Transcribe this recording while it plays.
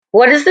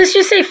What does this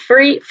you say?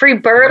 Free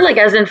bird, like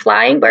as in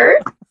flying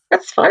bird?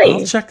 That's funny.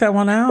 I'll check that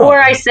one out. Or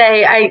I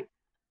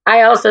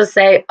also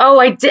say, oh,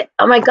 I did.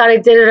 Oh my God, I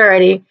did it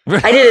already.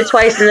 I did it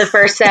twice in the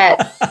first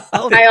set.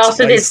 I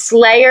also did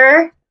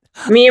Slayer,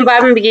 Me and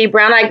Bob and McGee,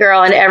 Brown Eyed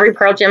Girl, and every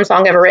Pearl Jam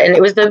song ever written.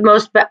 It was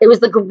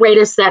the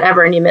greatest set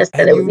ever, and you missed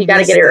it. You got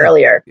to get it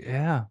earlier.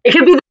 Yeah. It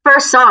could be the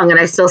first song, and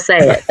I still say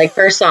it, like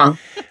first song.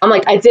 I'm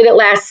like, I did it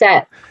last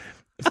set.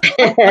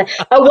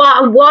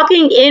 I'm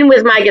walking in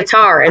with my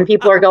guitar, and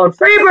people are going,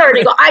 Freebird.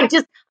 I go, I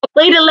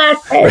played it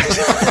last set.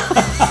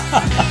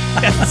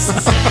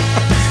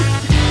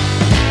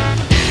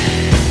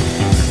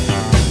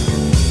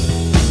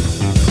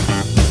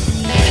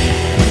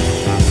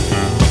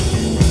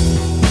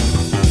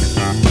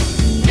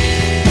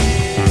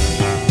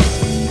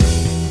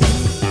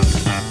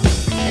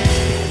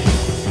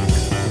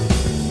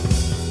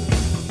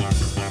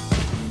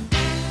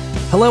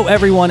 Hello,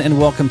 everyone, and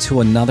welcome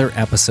to another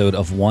episode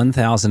of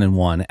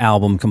 1001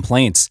 Album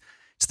Complaints.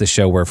 It's the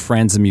show where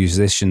friends and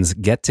musicians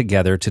get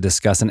together to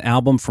discuss an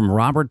album from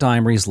Robert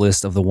Dimery's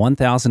list of the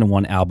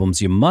 1001 albums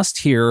you must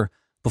hear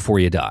before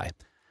you die.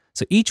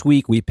 So each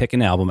week we pick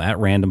an album at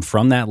random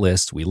from that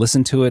list, we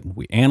listen to it,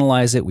 we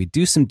analyze it, we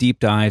do some deep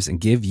dives, and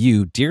give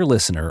you, dear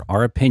listener,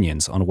 our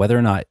opinions on whether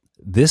or not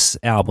this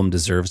album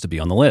deserves to be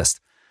on the list.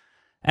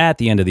 At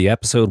the end of the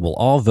episode, we'll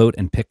all vote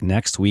and pick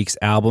next week's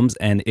albums.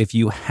 And if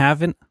you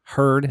haven't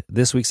heard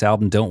this week's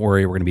album, don't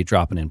worry, we're going to be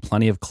dropping in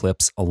plenty of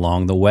clips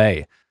along the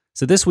way.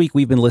 So this week,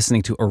 we've been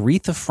listening to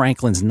Aretha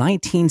Franklin's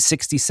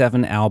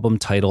 1967 album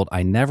titled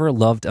I Never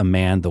Loved a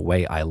Man the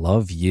Way I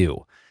Love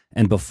You.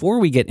 And before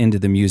we get into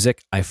the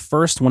music, I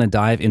first want to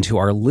dive into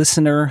our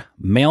listener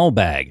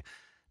mailbag.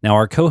 Now,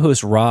 our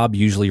co-host Rob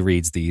usually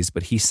reads these,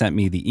 but he sent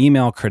me the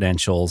email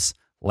credentials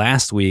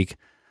last week.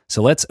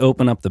 So let's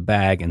open up the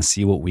bag and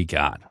see what we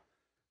got.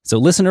 So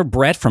listener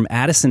Brett from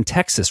Addison,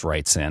 Texas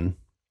writes in,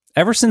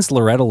 ever since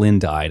Loretta Lynn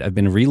died, I've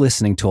been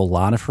re-listening to a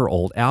lot of her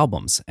old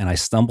albums, and I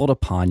stumbled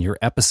upon your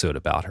episode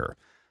about her.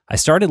 I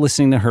started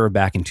listening to her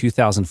back in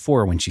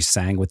 2004 when she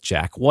sang with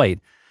Jack White,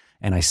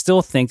 and I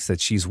still think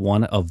that she's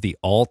one of the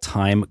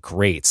all-time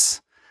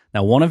greats.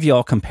 Now, one of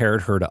y'all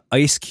compared her to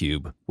Ice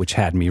Cube, which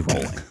had me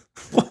rolling.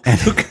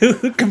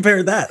 Who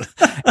compared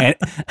that?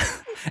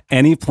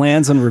 Any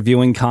plans on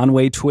reviewing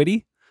Conway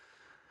Twitty?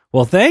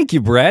 Well, thank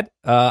you, Brett.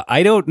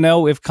 I don't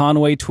know if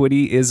Conway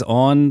Twitty is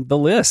on the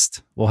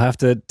list. We'll have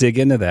to dig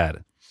into that.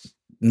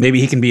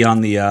 Maybe he can be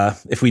on the,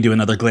 if we do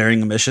another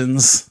Glaring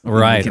Omissions.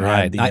 Right.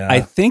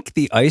 I think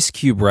the Ice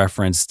Cube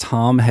reference,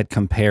 Tom had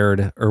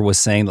compared or was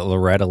saying that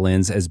Loretta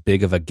Lynn's as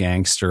big of a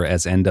gangster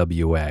as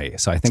NWA.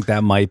 So I think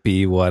that might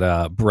be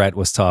what Brett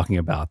was talking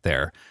about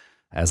there.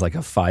 As like a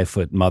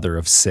 5-foot mother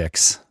of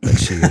 6,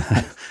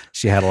 that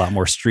she had a lot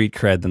more street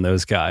cred than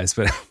those guys.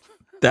 But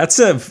that's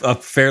a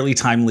fairly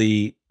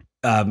timely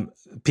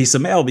piece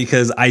of mail,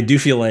 because I do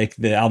feel like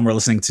the album we're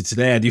listening to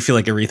today, I do feel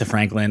like Aretha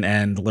Franklin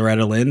and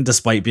Loretta Lynn,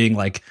 despite being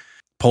like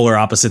polar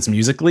opposites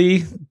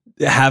musically,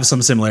 have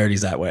some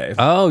similarities that way.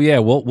 Oh yeah,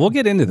 we'll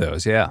get into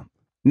those. Yeah.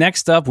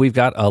 Next up, we've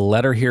got a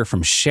letter here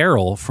from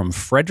Cheryl from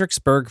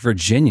Fredericksburg,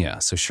 Virginia.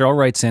 So Cheryl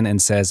writes in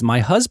and says, my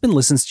husband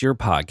listens to your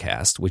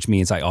podcast, which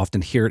means I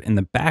often hear it in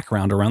the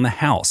background around the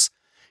house.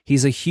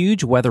 He's a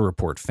huge Weather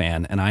Report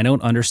fan, and I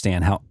don't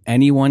understand how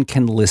anyone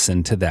can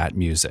listen to that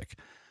music.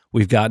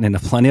 We've gotten into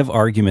plenty of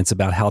arguments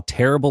about how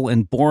terrible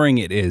and boring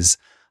it is.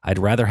 I'd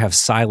rather have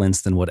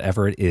silence than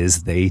whatever it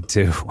is they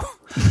do.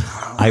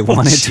 I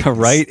wanted to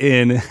write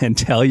in and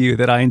tell you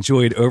that I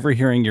enjoyed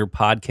overhearing your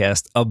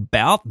podcast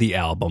about the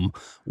album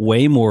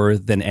way more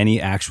than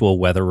any actual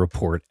Weather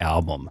Report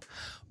album.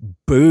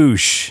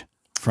 Boosh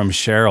from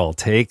Cheryl.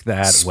 Take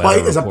that.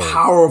 Spite is a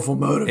powerful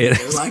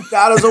motivator. Like,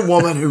 that is a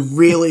woman who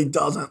really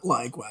doesn't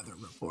like Weather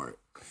Report.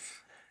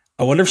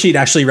 I wonder if she'd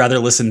actually rather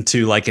listen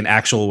to like an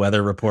actual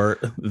weather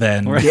report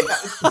than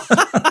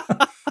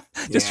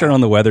just turn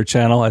on the Weather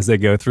Channel as they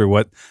go through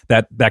what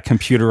that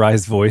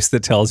computerized voice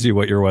that tells you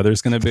what your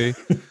weather's going to be.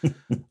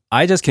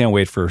 I just can't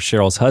wait for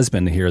Cheryl's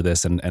husband to hear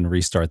this and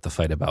restart the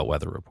fight about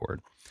Weather Report.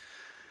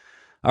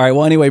 All right.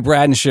 Well, anyway,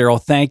 Brad and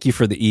Cheryl, thank you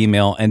for the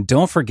email. And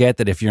don't forget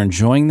that if you're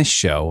enjoying the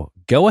show,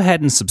 go ahead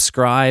and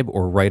subscribe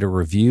or write a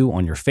review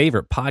on your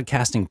favorite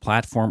podcasting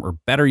platform, or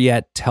better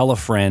yet, tell a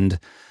friend.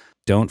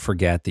 Don't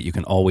forget that you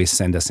can always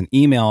send us an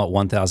email at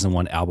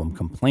 1001 Album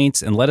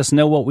Complaints and let us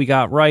know what we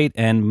got right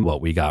and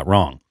what we got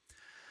wrong.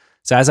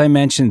 So as I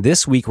mentioned,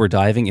 this week we're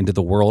diving into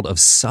the world of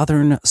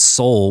Southern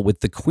soul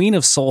with the Queen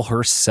of Soul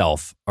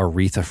herself,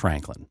 Aretha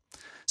Franklin.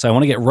 So I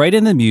want to get right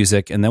into the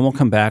music, and then we'll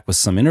come back with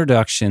some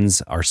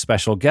introductions, our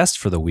special guest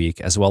for the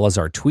week, as well as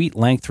our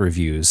tweet-length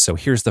reviews. So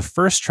here's the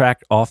first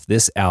track off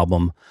this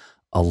album,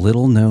 a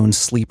little-known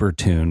sleeper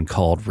tune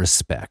called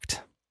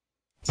Respect.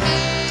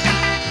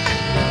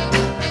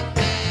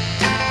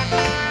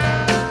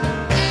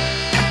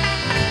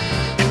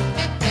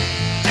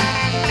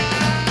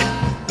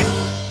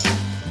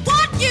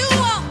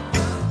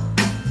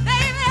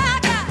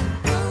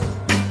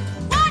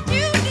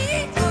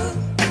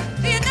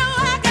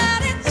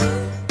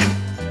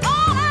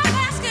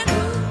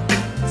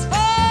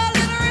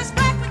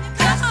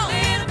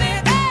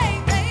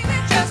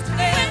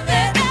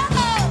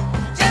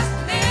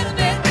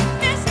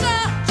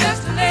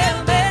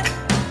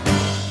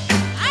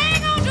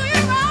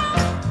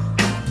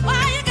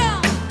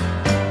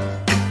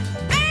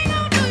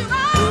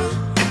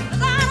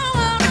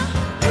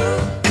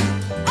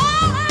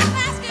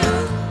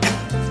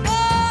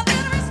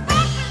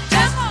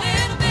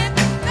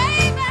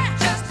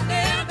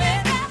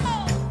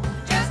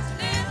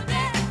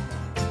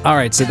 All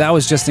right, so that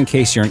was just in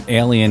case you're an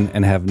alien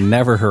and have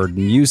never heard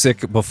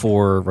music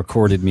before,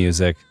 recorded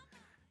music.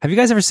 Have you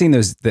guys ever seen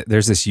those?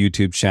 There's this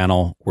YouTube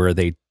channel where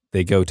they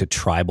go to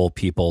tribal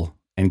people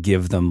and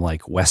give them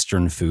like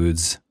Western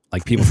foods,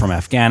 like people from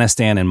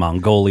Afghanistan and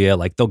Mongolia.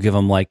 Like they'll give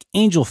them like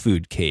angel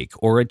food cake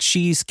or a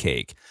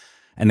cheesecake,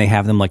 and they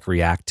have them like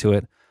react to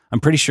it.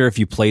 I'm pretty sure if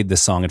you played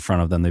this song in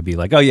front of them, they'd be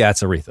like, "Oh yeah,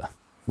 it's Aretha.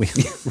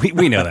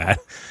 We know that."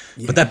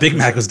 But that Big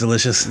Mac was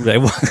delicious.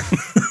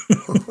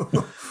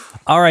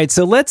 All right,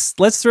 so let's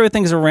throw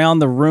things around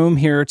the room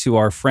here to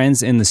our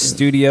friends in the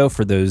studio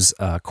for those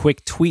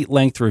quick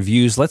tweet-length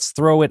reviews. Let's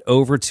throw it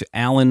over to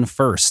Alan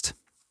first.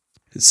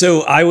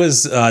 So I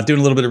was doing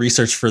a little bit of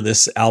research for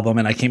this album,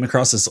 and I came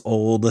across this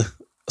old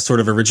sort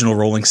of original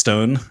Rolling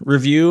Stone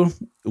review,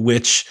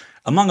 which,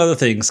 among other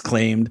things,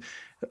 claimed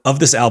of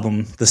this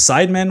album, the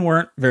sidemen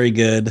weren't very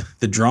good,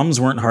 the drums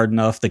weren't hard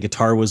enough, the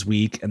guitar was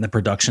weak, and the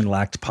production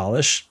lacked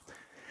polish.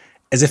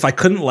 As if I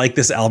couldn't like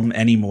this album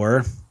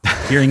anymore,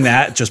 hearing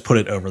that just put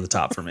it over the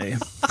top for me.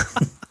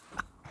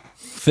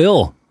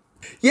 Phil.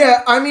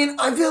 Yeah, I mean,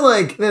 I feel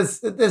like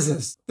this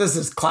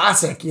is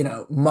classic,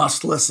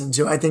 must listen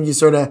to. I think you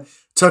sort of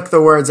took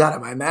the words out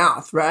of my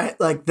mouth, right?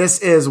 Like, this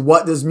is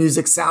what does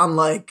music sound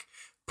like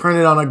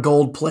printed on a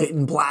gold plate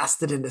and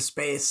blasted into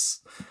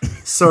space,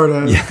 sort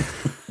of,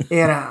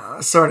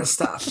 sort of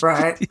stuff,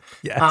 right?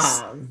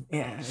 Yes.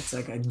 It's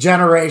like a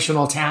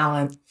generational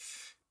talent,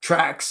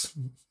 tracks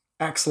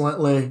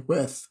excellently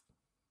with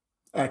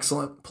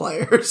excellent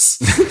players.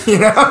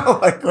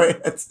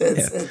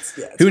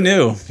 Who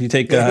knew? You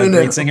take a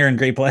great singer and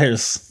great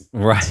players.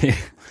 Right.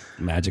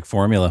 Magic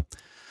formula.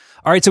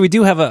 All right, so we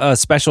do have a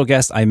special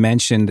guest I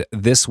mentioned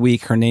this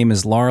week. Her name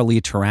is Laura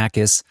Lee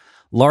Tarakis.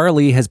 Laura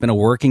Lee has been a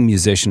working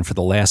musician for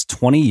the last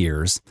 20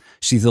 years.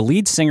 She's the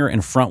lead singer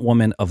and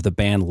frontwoman of the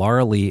band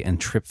Laura Lee and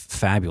Trip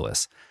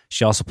Fabulous.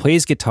 She also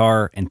plays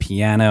guitar and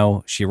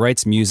piano. She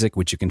writes music,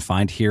 which you can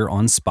find here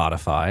on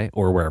Spotify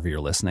or wherever you're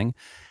listening.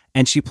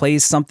 And she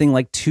plays something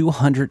like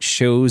 200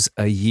 shows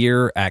a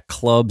year at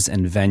clubs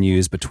and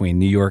venues between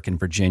New York and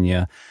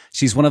Virginia.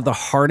 She's one of the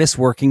hardest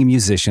working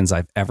musicians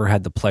I've ever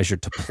had the pleasure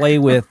to play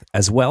with,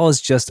 as well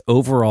as just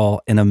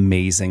overall an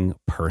amazing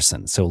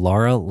person. So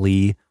Laura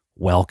Lee,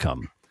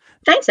 welcome.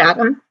 Thanks,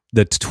 Adam.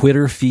 The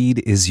Twitter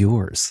feed is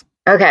yours.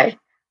 Okay.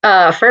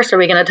 First, are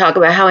we going to talk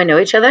about how I know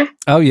each other?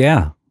 Oh,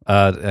 yeah.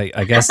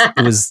 I guess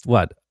it was,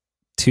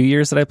 2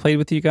 years that I played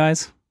with you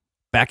guys?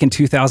 Back in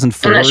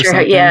 2004 I'm not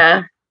sure.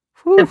 Yeah.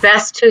 Whew. The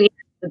best 2 years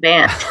of the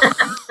band.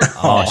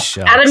 Oh,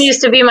 shucks. Adam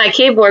used to be my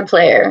keyboard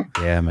player.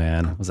 Yeah,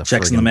 man. It was a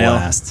checks in the mail.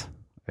 Blast.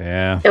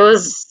 Yeah. It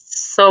was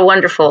so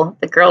wonderful.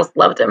 The girls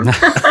loved him.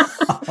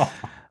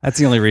 That's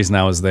the only reason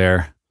I was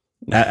there.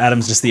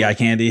 Adam's just the eye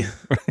candy.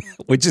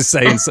 which is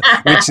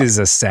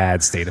a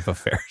sad state of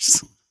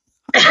affairs.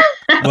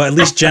 Well, at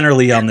least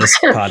generally on this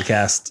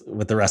podcast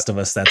with the rest of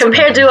us, that's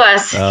compared to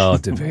us. Oh,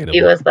 debatable.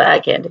 He was the eye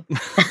candy.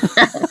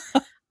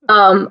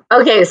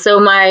 Okay, so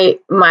my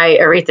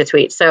Aretha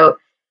tweet. So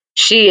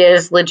she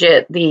is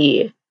legit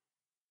the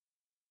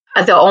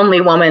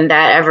only woman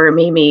that ever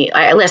made me.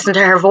 I listened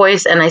to her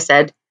voice and I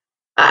said,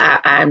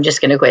 I'm just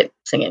going to quit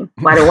singing.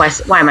 Why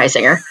am I a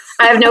singer?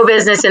 I have no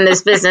business in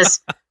this business.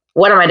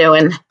 What am I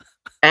doing?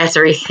 That's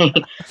everything.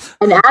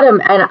 And Adam,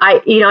 and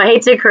I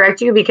hate to correct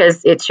you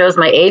because it shows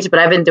my age, but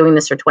I've been doing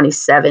this for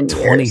 27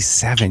 years.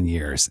 27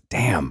 years.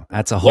 Damn.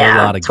 That's a whole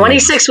lot of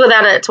 26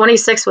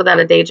 without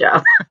a day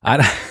job.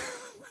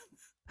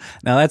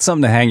 Now that's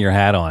something to hang your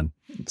hat on.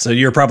 So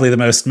you're probably the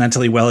most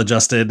mentally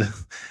well-adjusted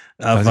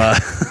of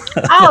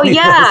oh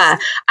yeah,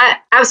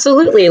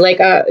 absolutely. Like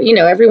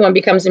everyone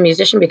becomes a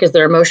musician because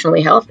they're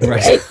emotionally healthy,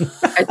 right?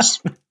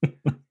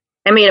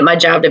 I made it my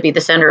job to be the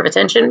center of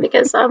attention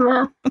because I'm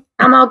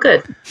all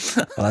good.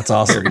 Well, that's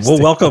awesome. Well,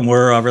 welcome.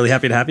 We're really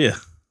happy to have you.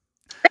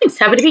 Thanks.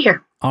 Happy to be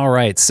here. All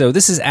right. So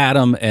this is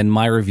Adam, and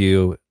my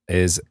review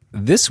is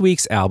this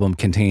week's album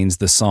contains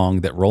the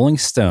song that Rolling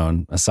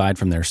Stone, aside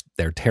from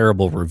their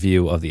terrible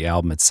review of the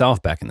album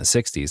itself back in the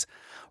 60s,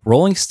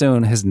 Rolling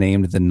Stone has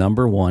named the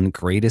 #1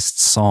 greatest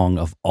song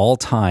of all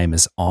time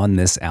is on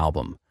this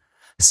album.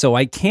 So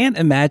I can't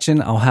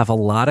imagine I'll have a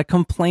lot of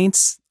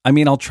complaints. I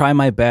mean, I'll try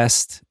my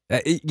best.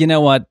 You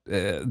know what?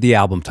 The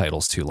album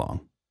title's too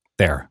long.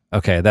 There.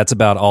 Okay, that's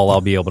about all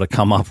I'll be able to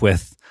come up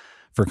with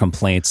for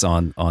complaints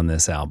on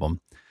this album.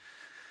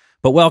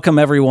 But welcome,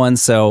 everyone.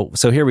 So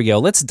here we go.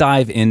 Let's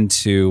dive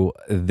into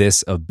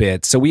this a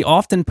bit. So we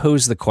often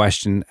pose the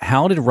question,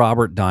 how did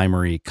Robert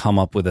Dimery come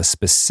up with a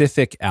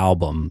specific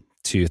album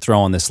to throw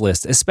on this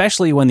list,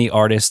 especially when the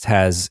artist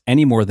has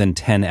any more than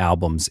 10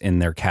 albums in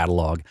their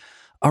catalog?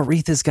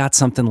 Aretha's got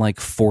something like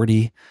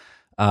 40.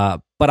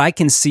 But I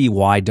can see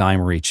why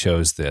Dimery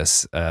chose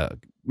this,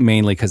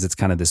 mainly because it's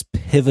kind of this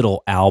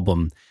pivotal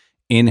album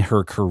in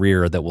her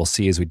career that we'll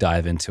see as we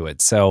dive into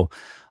it. So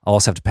I'll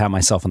also have to pat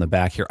myself on the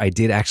back here. I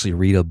did actually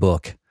read a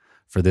book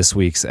for this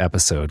week's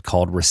episode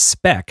called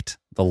Respect,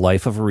 The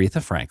Life of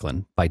Aretha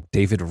Franklin by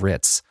David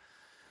Ritz.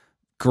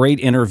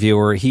 Great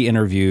interviewer. He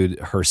interviewed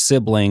her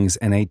siblings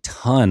and a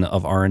ton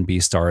of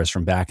R&B stars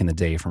from back in the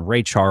day, from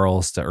Ray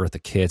Charles to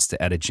Eartha Kitt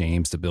to Etta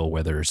James to Bill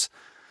Withers.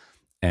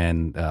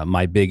 And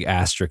my big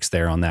asterisk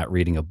there on that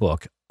reading a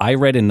book, I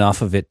read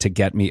enough of it to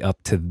get me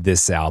up to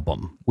this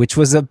album, which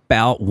was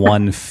about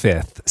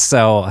 1/5.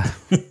 So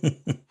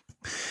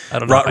I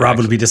don't know. Rob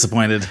would be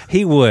disappointed.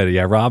 He would.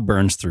 Yeah. Rob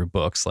burns through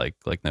books like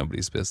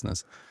nobody's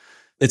business.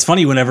 It's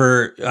funny,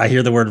 whenever I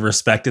hear the word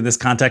respect in this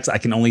context, I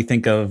can only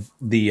think of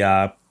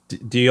the,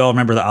 do you all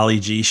remember the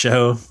Ali G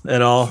show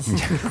at all?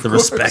 The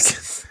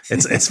respect.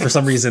 It's for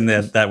some reason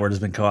that word has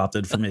been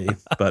co-opted for me,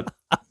 but.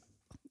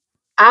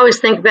 I always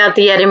think about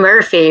the Eddie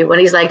Murphy when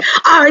he's like,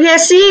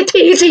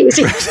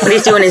 R-S-E-T-T-T, when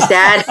he's doing his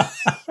dad.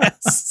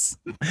 Yes.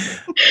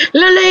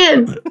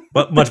 Lillian.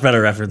 But much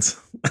better reference.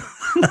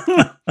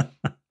 All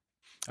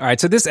right.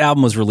 So this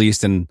album was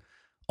released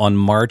on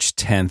March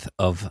 10th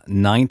of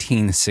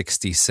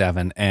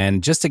 1967.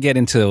 And just to get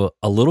into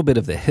a little bit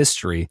of the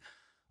history,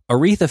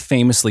 Aretha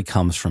famously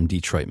comes from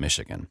Detroit,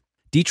 Michigan.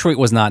 Detroit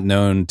was not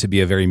known to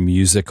be a very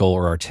musical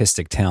or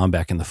artistic town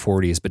back in the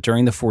 40s, but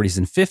during the 40s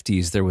and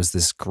 50s, there was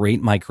this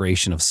great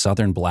migration of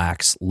Southern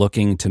blacks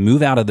looking to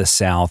move out of the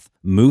South,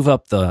 move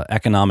up the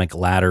economic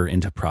ladder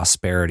into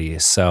prosperity.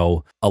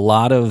 So a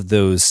lot of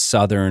those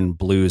Southern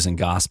blues and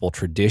gospel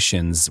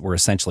traditions were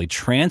essentially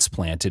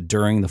transplanted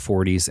during the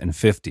 40s and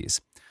 50s.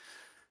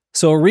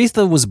 So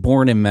Aretha was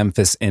born in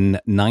Memphis in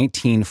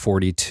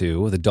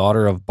 1942, the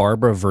daughter of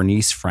Barbara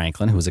Vernice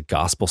Franklin, who was a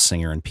gospel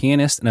singer and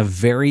pianist, and a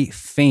very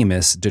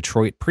famous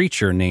Detroit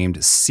preacher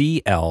named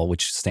C.L.,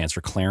 which stands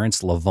for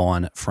Clarence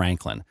LaVaughn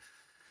Franklin.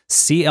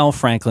 C.L.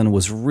 Franklin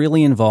was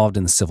really involved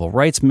in the civil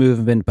rights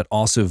movement, but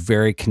also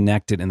very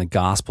connected in the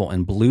gospel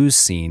and blues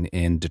scene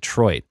in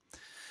Detroit.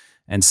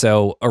 And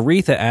so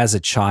Aretha, as a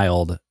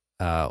child,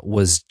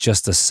 was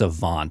just a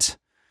savant.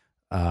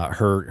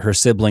 Her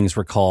siblings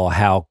recall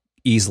how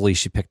easily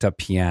she picked up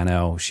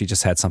piano. She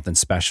just had something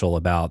special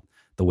about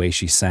the way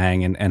she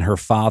sang. And her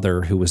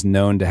father, who was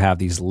known to have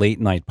these late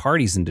night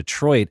parties in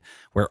Detroit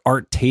where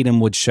Art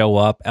Tatum would show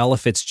up, Ella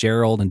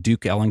Fitzgerald and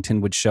Duke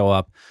Ellington would show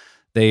up.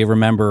 They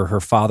remember her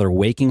father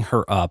waking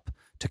her up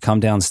to come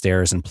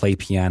downstairs and play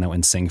piano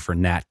and sing for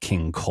Nat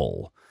King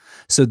Cole.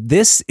 So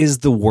this is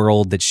the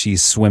world that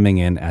she's swimming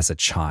in as a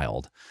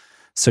child.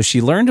 So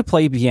she learned to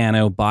play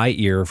piano by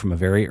ear from a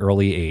very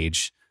early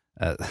age.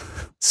 I'm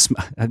just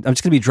going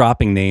to be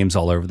dropping names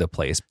all over the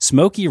place.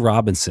 Smokey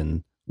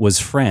Robinson was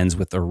friends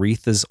with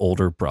Aretha's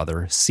older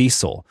brother,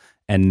 Cecil,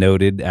 and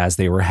noted as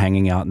they were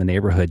hanging out in the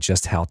neighborhood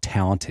just how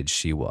talented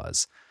she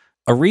was.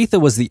 Aretha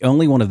was the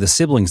only one of the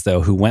siblings,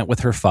 though, who went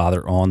with her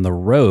father on the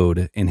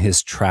road in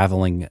his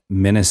traveling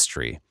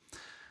ministry.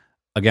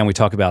 Again, we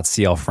talk about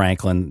C.L.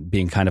 Franklin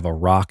being kind of a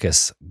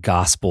raucous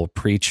gospel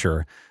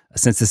preacher.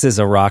 Since this is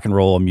a rock and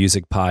roll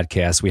music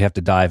podcast, we have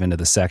to dive into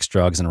the sex,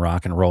 drugs, and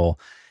rock and roll.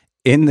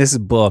 In this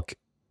book,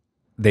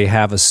 they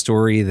have a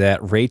story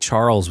that Ray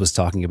Charles was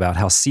talking about,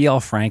 how C.L.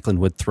 Franklin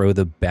would throw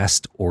the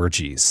best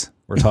orgies.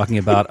 We're talking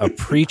about a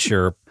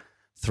preacher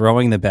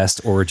throwing the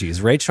best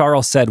orgies. Ray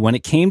Charles said, when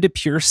it came to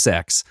pure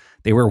sex,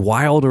 they were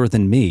wilder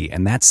than me,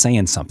 and that's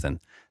saying something.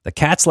 The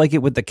cats like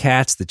it with the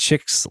cats, the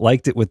chicks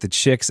liked it with the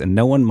chicks, and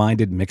no one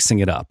minded mixing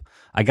it up.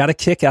 I got a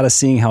kick out of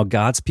seeing how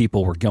God's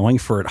people were going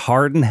for it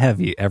hard and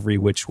heavy every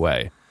which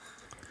way.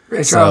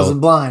 Ray Charles is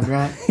blind,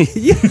 right?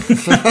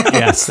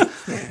 Yes.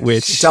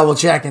 Which double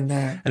checking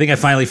there. I think I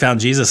finally found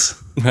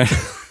Jesus.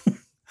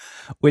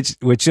 Which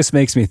just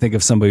makes me think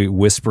of somebody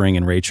whispering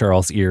in Ray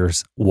Charles'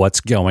 ears,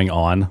 "What's going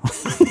on?"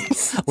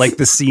 Like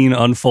the scene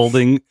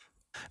unfolding.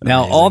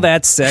 Now, all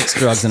that sex,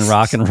 drugs, and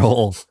rock and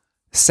roll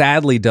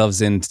sadly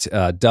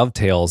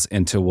dovetails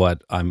into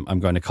what I'm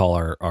going to call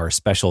our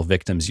special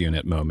victims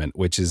unit moment,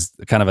 which is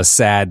kind of a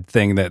sad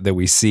thing that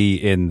we see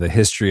in the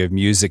history of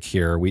music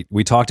here.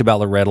 We talked about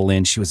Loretta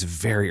Lynn. She was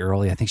very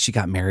early. I think she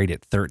got married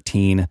at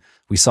 13.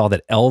 We saw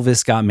that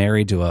Elvis got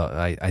married to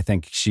I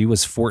think she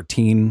was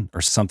 14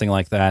 or something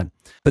like that.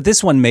 But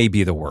this one may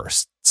be the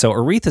worst. So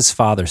Aretha's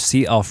father,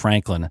 C.L.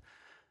 Franklin,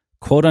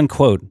 quote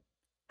unquote,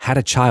 had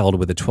a child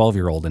with a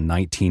 12-year-old in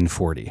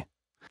 1940.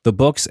 The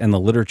books and the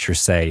literature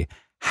say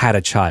had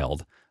a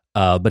child,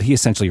 but he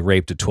essentially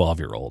raped a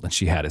 12-year-old and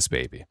she had his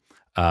baby.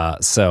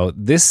 So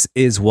this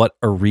is what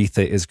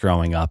Aretha is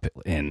growing up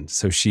in.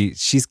 So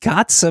she's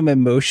got some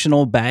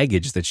emotional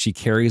baggage that she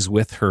carries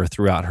with her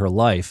throughout her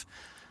life.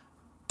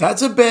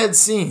 That's a bad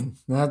scene.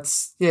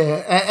 That's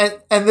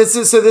and this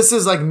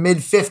is like mid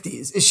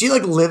 50s. Is she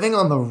like living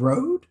on the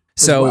road?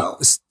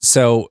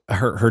 So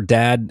her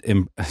dad,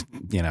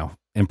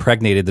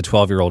 impregnated the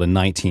 12-year-old in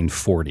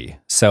 1940.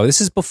 So this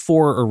is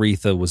before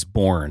Aretha was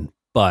born,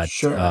 but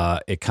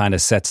it kind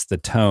of sets the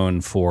tone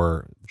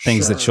for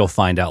things that she'll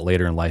find out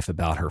later in life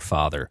about her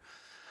father.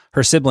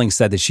 Her siblings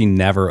said that she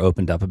never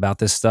opened up about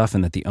this stuff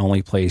and that the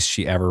only place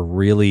she ever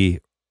really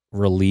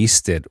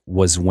released it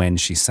was when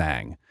she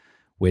sang,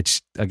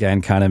 which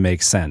again kind of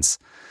makes sense.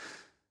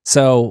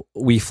 So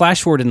we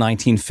flash forward to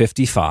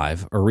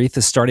 1955.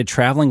 Aretha started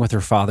traveling with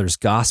her father's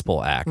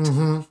gospel act.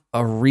 Mm-hmm.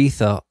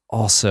 Aretha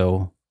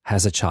also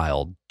has a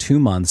child 2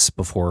 months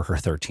before her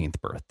 13th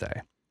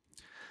birthday.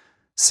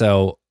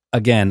 So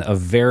again, a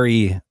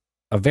very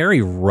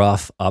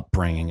rough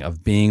upbringing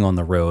of being on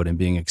the road and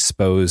being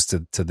exposed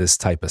to this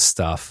type of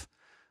stuff.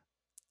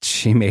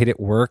 She made it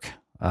work.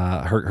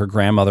 Her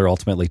grandmother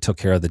ultimately took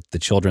care of the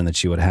children that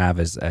she would have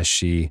as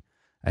she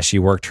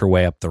worked her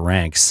way up the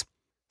ranks.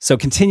 So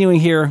continuing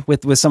here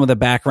with some of the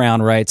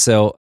background, right?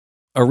 So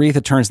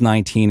Aretha turns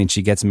 19 and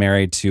she gets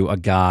married to a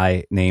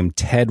guy named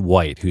Ted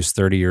White, who's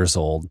 30 years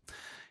old.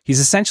 He's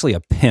essentially a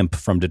pimp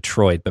from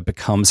Detroit, but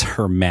becomes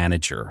her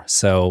manager.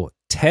 So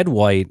Ted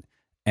White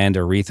and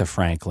Aretha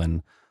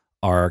Franklin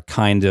are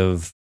kind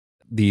of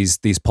these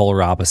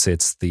polar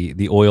opposites,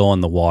 the oil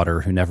and the water,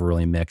 who never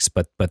really mix,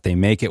 but they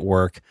make it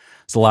work.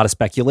 There's a lot of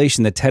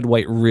speculation that Ted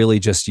White really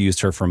just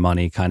used her for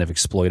money, kind of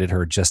exploited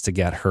her just to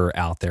get her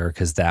out there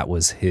because that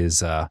was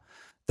his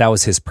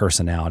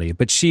personality.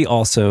 But she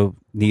also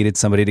needed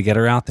somebody to get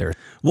her out there.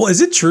 Well, is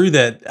it true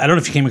that, I don't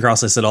know if you came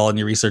across this at all in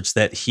your research,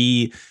 that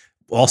he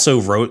also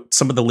wrote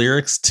some of the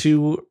lyrics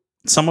to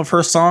some of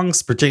her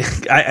songs?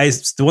 Particularly,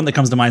 the one that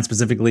comes to mind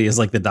specifically is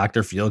like the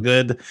Dr.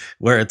 Feelgood,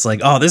 where it's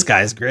like, oh, this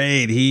guy's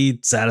great. He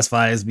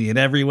satisfies me in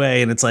every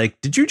way. And it's like,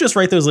 did you just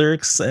write those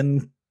lyrics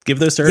and give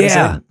those to her?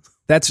 Yeah,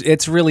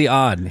 it's really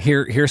odd.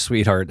 Here,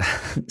 sweetheart,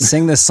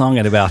 sing this song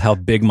about how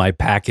big my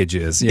package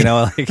is. You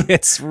know, like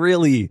it's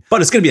really.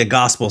 But it's going to be a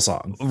gospel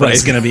song. But Right.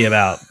 It's going to be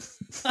about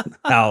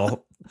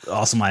how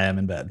awesome I am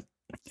in bed.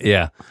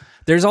 Yeah.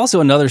 There's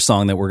also another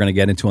song that we're going to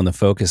get into on the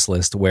focus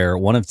list where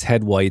one of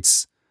Ted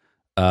White's,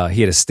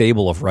 he had a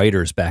stable of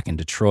writers back in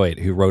Detroit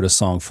who wrote a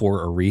song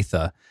for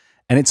Aretha.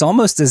 And it's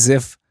almost as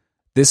if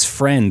this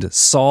friend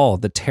saw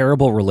the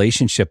terrible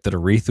relationship that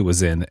Aretha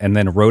was in and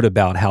then wrote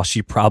about how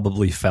she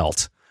probably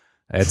felt.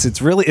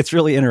 It's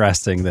really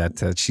interesting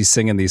that she's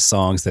singing these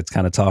songs that's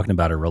kind of talking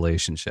about her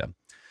relationship.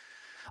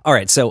 All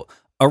right, so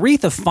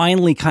Aretha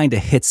finally kind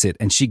of hits it,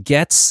 and she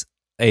gets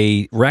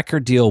a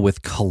record deal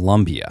with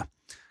Columbia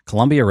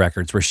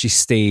Records, where she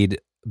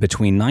stayed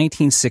between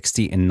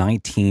 1960 and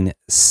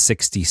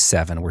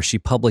 1967, where she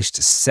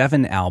published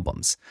 7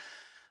 albums.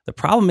 The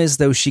problem is,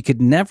 though, she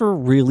could never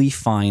really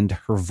find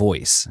her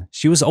voice.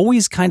 She was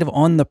always kind of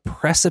on the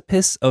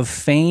precipice of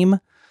fame,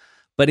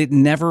 but it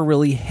never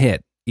really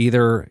hit.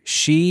 Either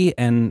she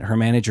and her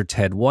manager,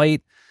 Ted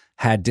White,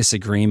 had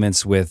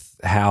disagreements with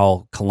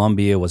how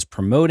Columbia was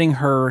promoting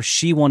her.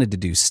 She wanted to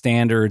do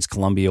standards.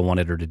 Columbia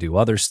wanted her to do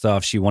other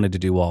stuff. She wanted to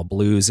do all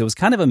blues. It was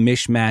kind of a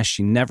mishmash.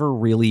 She never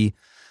really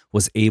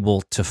was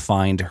able to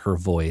find her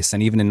voice.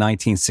 And even in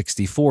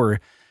 1964,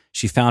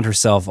 she found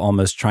herself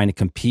almost trying to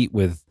compete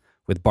with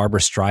Barbra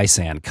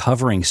Streisand,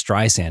 covering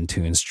Streisand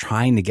tunes,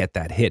 trying to get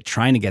that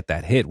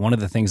hit. One of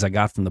the things I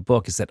got from the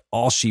book is that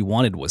all she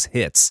wanted was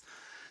hits.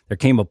 There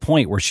came a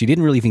point where she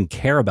didn't really even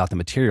care about the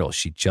material.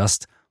 She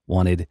just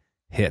wanted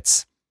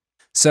hits.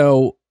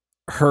 So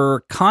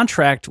her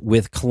contract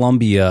with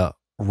Columbia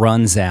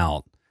runs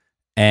out,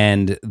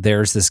 and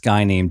there's this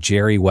guy named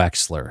Jerry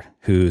Wexler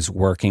who's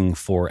working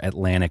for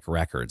Atlantic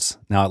Records.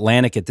 Now,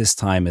 Atlantic at this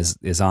time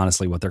is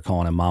honestly what they're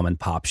calling a mom and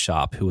pop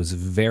shop, who was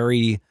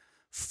very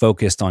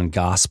focused on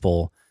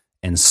gospel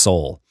and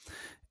soul.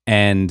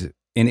 And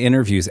in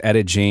interviews,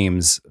 Etta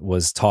James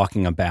was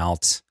talking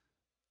about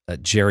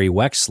Jerry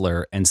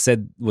Wexler and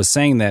was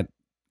saying that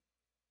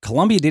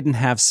Columbia didn't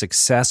have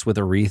success with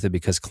Aretha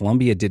because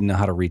Columbia didn't know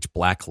how to reach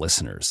black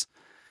listeners.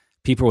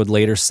 People would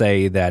later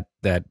say that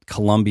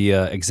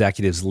Columbia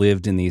executives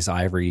lived in these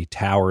ivory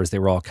towers. They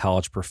were all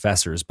college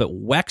professors. But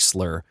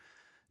Wexler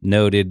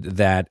noted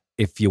that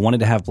if you wanted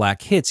to have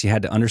black hits, you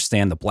had to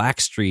understand the black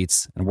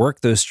streets and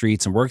work those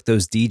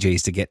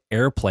DJs to get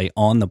airplay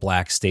on the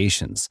black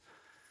stations.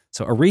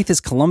 So Aretha's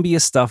Columbia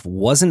stuff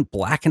wasn't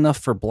black enough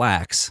for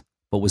blacks,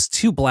 but was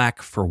too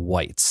black for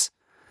whites.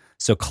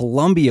 So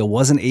Columbia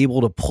wasn't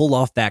able to pull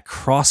off that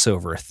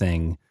crossover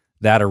thing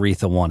that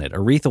Aretha wanted.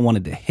 Aretha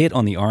wanted to hit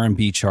on the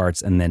R&B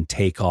charts and then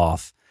take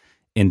off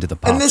into the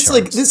pop charts.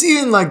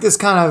 And this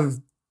kind of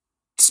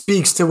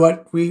speaks to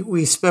what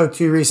we spoke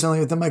to recently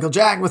with the Michael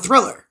Jackson with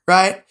Thriller,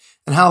 right?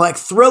 And how like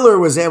Thriller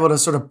was able to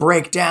sort of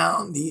break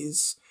down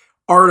these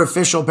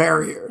artificial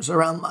barriers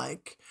around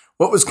like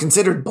what was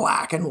considered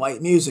black and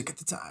white music at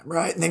the time,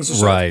 right? And things are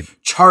sort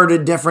of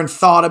charted different,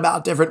 thought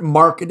about different,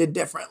 marketed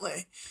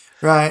differently,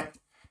 right?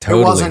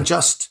 Totally. It wasn't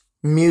just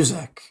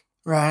music,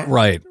 right?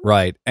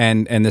 Right.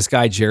 And this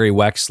guy, Jerry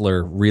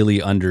Wexler,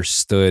 really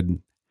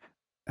understood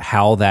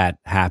how that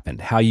happened,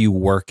 how you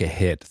work a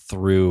hit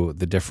through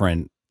the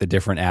different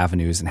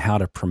avenues and how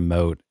to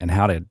promote and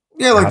how to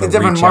the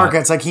different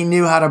markets. Like he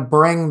knew how to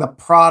bring the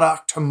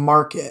product to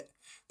market.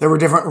 There were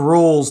different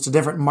rules to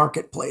different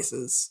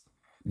marketplaces.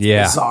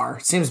 Yeah. Bizarre.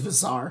 Seems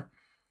bizarre.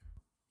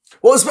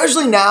 Well,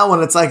 especially now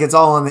when it's like it's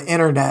all on the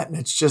internet and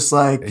it's just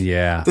like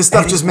this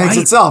stuff just makes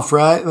itself,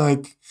 right?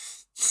 Like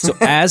so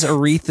as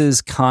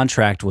Aretha's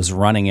contract was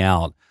running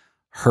out,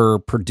 her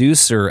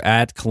producer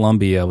at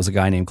Columbia was a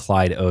guy named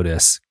Clyde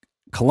Otis.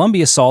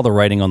 Columbia saw the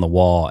writing on the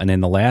wall, and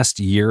in the last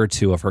year or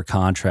two of her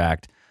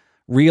contract,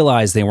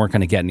 realized they weren't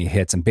going to get any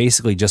hits and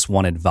basically just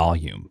wanted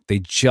volume. They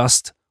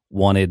just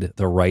wanted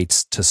the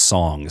rights to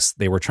songs.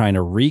 They were trying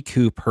to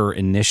recoup her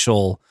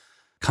initial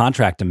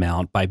contract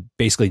amount by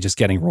basically just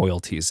getting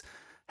royalties.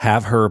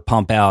 Have her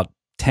pump out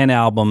 10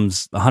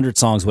 albums, 100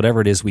 songs,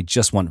 whatever it is. We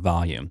just want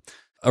volume.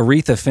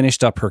 Aretha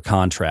finished up her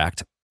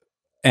contract.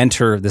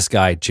 Enter this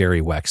guy,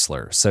 Jerry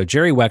Wexler. So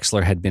Jerry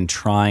Wexler had been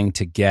trying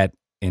to get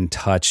in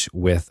touch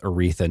with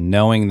Aretha,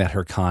 knowing that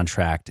her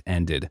contract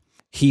ended.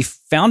 He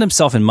found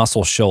himself in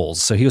Muscle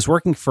Shoals. So he was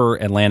working for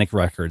Atlantic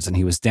Records, and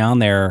he was down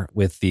there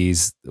with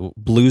these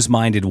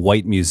blues-minded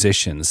white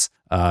musicians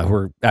who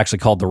are actually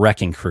called the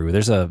Wrecking Crew.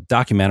 There's a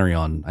documentary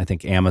on, I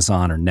think,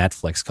 Amazon or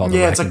Netflix called The Wrecking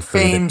Crew. Yeah, it's like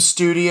Fame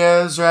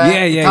Studios, right?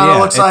 Yeah. It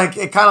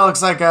kind of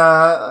looks like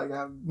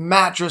a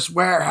mattress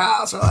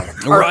warehouse or like a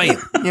carpet,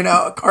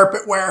 a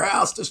carpet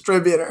warehouse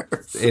distributor.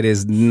 It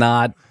is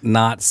not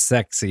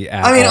sexy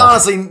at all. I mean,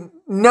 honestly,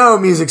 no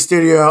music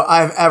studio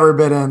I've ever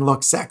been in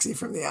looks sexy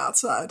from the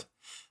outside.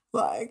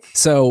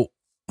 So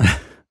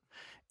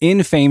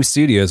in Fame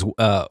Studios,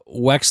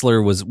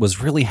 Wexler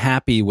was really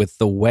happy with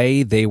the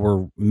way they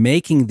were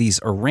making these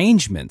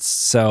arrangements.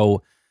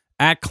 So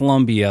at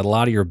Columbia, a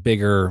lot of your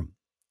bigger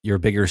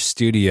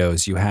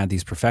studios, you had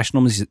these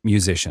professional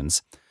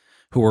musicians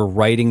who were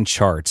writing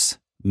charts,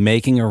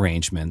 making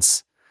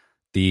arrangements.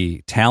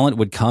 The talent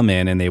would come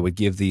in and they would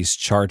give these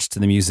charts to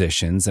the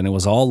musicians, and it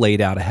was all laid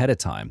out ahead of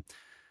time.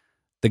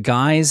 The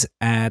guys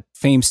at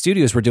Fame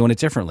Studios were doing it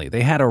differently.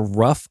 They had a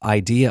rough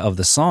idea of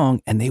the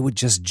song and they would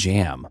just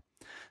jam.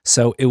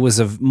 So it was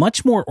a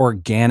much more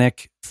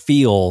organic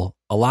feel,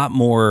 a lot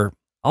more,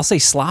 I'll say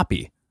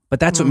sloppy,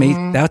 but that's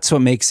what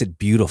makes it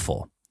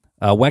beautiful.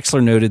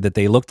 Wexler noted that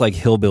they looked like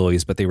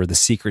hillbillies, but they were the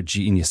secret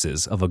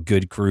geniuses of a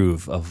good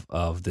groove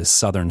of this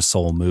Southern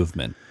soul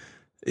movement.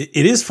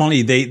 It is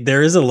funny.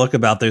 There is a look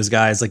about those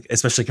guys, like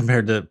especially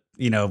compared to,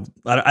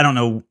 I don't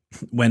know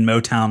when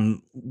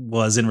Motown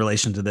was in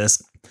relation to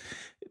this,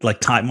 like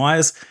time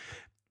wise,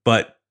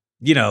 but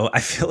I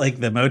feel like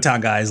the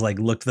Motown guys like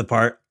looked the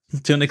part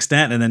to an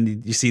extent, and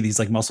then you see these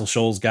like Muscle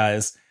Shoals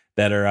guys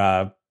that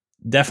are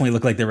definitely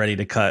look like they're ready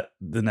to cut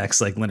the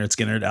next like Lynyrd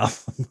Skynyrd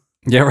album.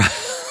 Yeah,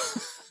 right.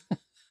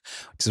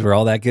 Which is where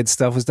all that good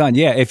stuff was done.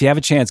 Yeah, if you have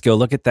a chance, go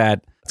look at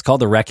that. It's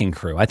called The Wrecking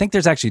Crew. I think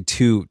there's actually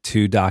two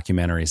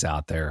documentaries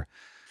out there.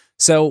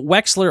 So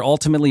Wexler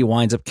ultimately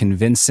winds up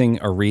convincing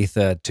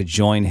Aretha to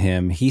join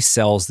him. He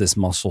sells this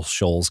Muscle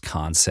Shoals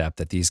concept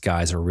that these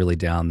guys are really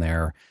down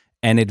there,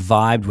 and it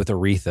vibed with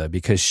Aretha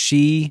because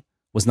she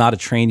was not a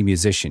trained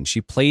musician.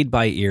 She played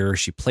by ear.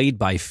 She played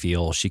by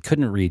feel. She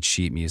couldn't read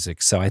sheet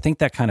music. So I think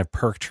that kind of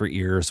perked her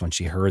ears when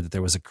she heard that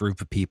there was a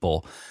group of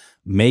people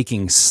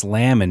making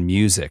slamming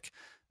music.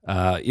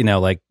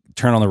 Like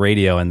turn on the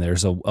radio and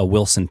there's a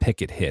Wilson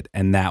Pickett hit,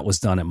 and that was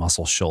done at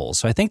Muscle Shoals.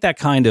 So I think that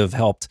kind of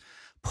helped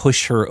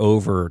push her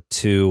over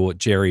to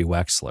Jerry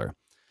Wexler.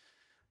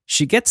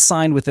 She gets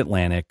signed with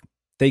Atlantic.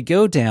 They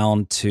go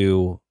down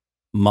to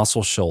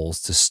Muscle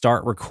Shoals to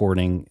start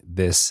recording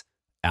this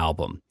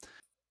album.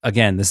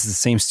 Again, this is the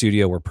same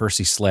studio where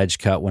Percy Sledge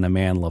cut When a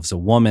Man Loves a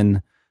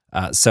Woman.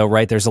 There's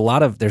a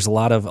lot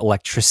of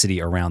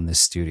electricity around this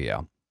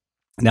studio.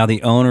 Now,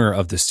 the owner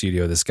of the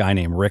studio, this guy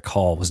named Rick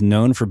Hall, was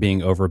known for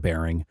being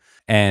overbearing,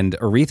 and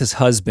Aretha's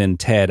husband,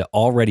 Ted,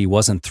 already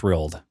wasn't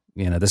thrilled.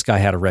 This guy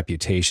had a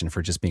reputation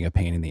for just being a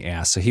pain in the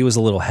ass, so he was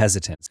a little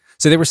hesitant.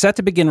 So they were set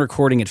to begin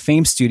recording at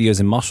Fame Studios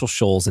in Muscle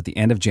Shoals at the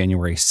end of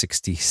January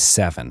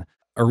 1967.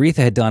 Aretha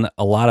had done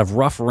a lot of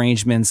rough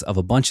arrangements of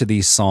a bunch of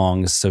these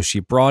songs, so she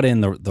brought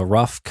in the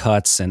rough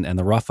cuts and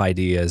the rough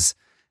ideas.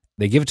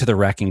 They give it to the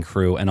Wrecking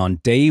Crew, and on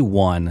day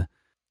one,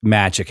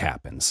 magic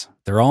happens.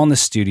 They're all in the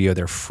studio.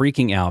 They're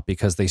freaking out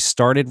because they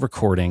started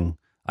recording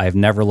I Have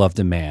Never Loved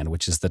a Man,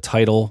 which is the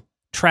title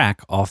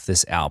track off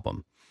this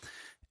album.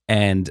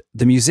 And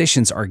the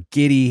musicians are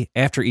giddy.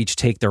 After each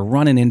take, they're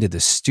running into the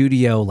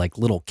studio like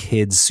little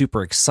kids,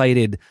 super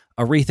excited.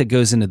 Aretha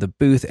goes into the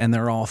booth and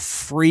they're all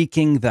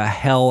freaking the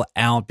hell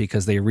out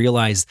because they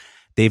realize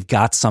they've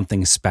got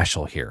something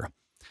special here.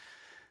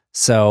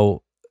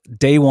 So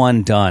day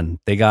one done.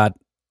 They got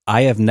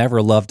I Have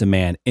Never Loved a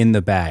Man in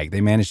the bag.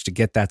 They managed to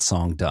get that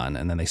song done.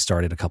 And then they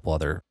started a couple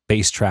other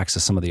bass tracks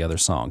of some of the other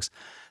songs.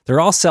 They're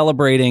all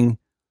celebrating.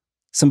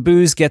 Some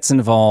booze gets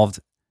involved,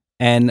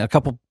 and a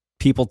couple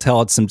people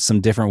tell it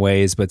some different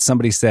ways, but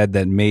somebody said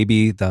that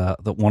maybe the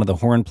one of the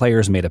horn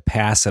players made a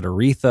pass at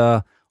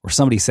Aretha, or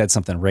somebody said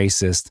something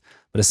racist.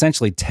 But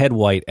essentially, Ted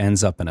White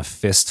ends up in a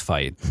fist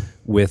fight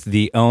with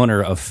the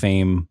owner of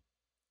Fame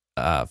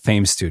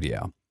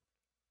Studio.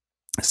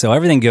 So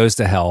everything goes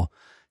to hell.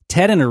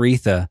 Ted and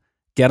Aretha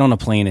get on a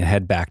plane and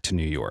head back to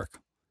New York.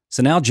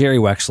 So now Jerry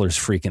Wexler's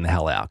freaking the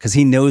hell out because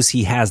he knows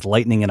he has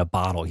lightning in a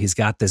bottle. He's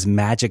got this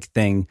magic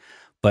thing,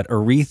 but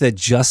Aretha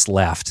just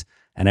left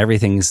and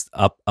everything's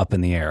up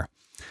in the air.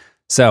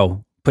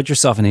 So put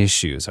yourself in his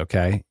shoes,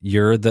 okay?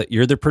 You're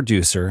the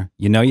producer.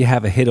 You know you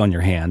have a hit on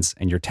your hands,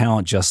 and your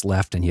talent just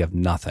left, and you have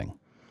nothing.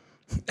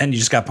 And you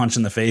just got punched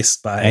in the face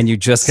by and you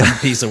just got a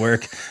piece of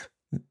work.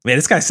 Man,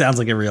 this guy sounds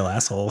like a real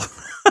asshole.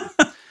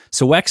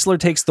 So Wexler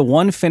takes the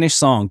one finished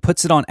song,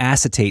 puts it on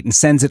acetate, and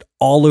sends it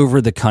all over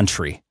the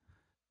country.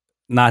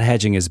 not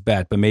hedging his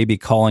bet, but maybe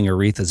calling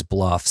Aretha's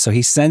bluff. So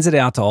he sends it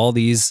out to all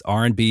these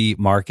R&B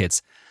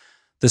markets.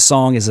 The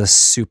song is a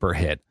super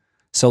hit.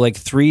 So like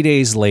 3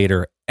 days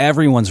later,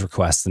 everyone's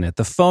requesting it.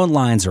 The phone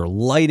lines are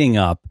lighting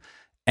up.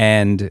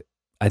 And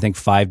I think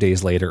 5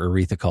 days later,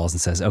 Aretha calls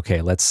and says,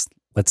 okay, let's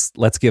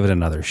give it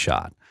another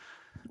shot.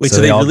 Wait, so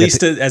they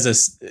released it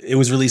it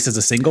was released as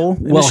a single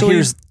initially?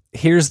 Well,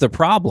 here's the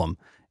problem.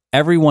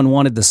 Everyone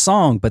wanted the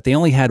song, but they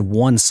only had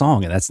one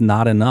song, and that's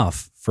not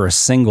enough for a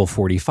single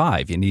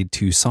 45. You need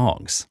 2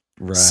 songs.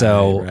 Right,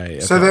 so, right, okay.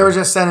 So they were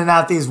just sending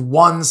out these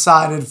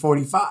one-sided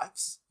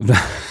 45s,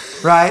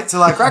 right? To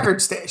like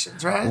record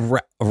stations,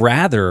 right?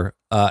 Rather,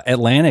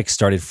 Atlantic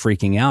started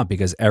freaking out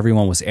because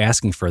everyone was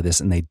asking for this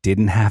and they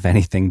didn't have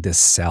anything to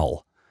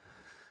sell.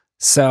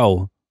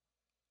 So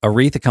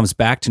Aretha comes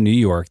back to New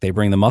York. They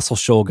bring the Muscle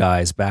Shoals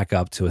guys back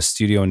up to a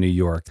studio in New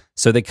York.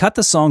 So they cut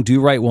the song Do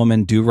Right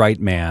Woman, Do Right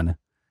Man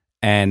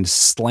and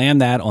slam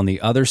that on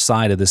the other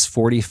side of this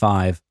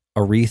 45.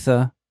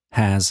 Aretha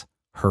has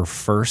her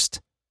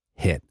first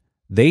hit.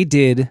 They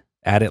did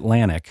at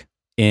Atlantic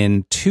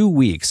in 2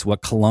 weeks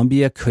what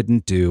Columbia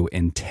couldn't do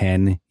in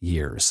 10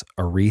 years.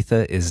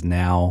 Aretha is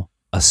now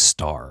a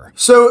star.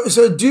 So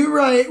Do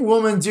Right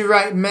Woman, Do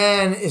Right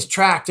Man is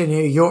tracked in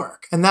New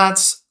York. And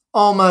that's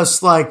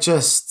almost like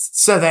just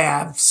so they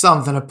have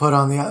something to put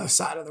on the other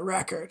side of the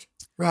record,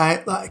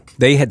 right? Like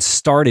they had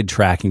started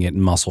tracking it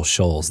in Muscle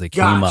Shoals. They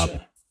came up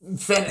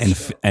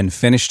and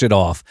finished it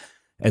off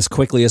as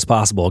quickly as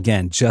possible.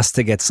 Again, just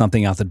to get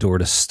something out the door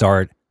to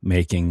start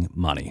making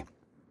money.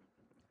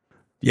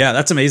 Yeah,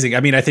 that's amazing. I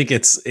mean, I think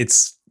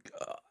it's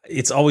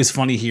always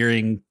funny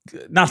hearing,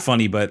 not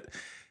funny, but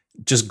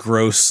just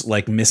gross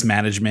like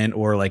mismanagement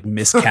or like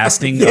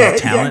miscasting of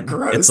talent.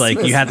 It's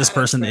like you had this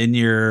person in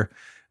your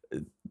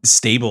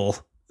stable,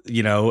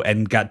 you know,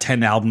 and got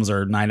 10 albums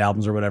or 9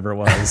 albums or whatever it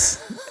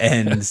was,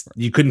 and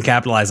you couldn't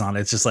capitalize on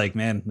it. It's just like,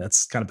 man,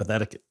 that's kind of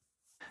pathetic.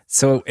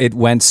 So it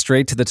went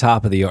straight to the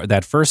top of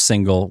that first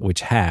single,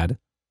 which had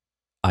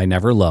I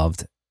Never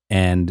Loved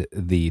and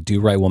the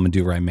Do Right Woman,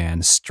 Do Right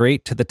Man,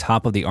 straight to the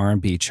top of the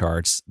R&B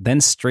charts,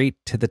 then straight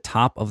to the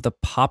top of the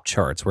pop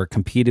charts, where it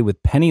competed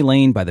with Penny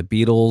Lane by the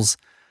Beatles,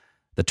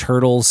 the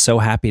Turtles, So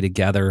Happy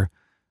Together.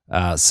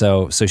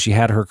 So she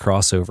had her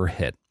crossover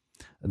hit.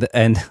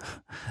 And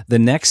the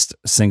next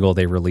single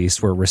they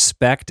released were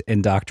Respect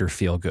and Dr.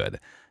 Feelgood.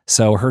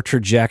 So her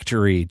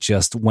trajectory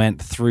just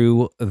went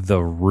through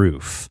the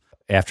roof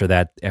after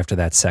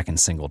that second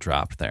single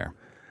dropped there.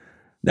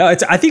 No,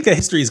 I think the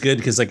history is good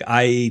because like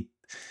a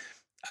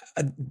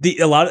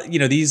lot of, you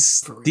know,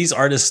 these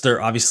artists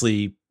are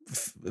obviously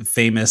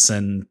famous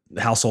and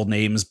household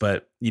names,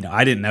 but you know,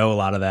 I didn't know a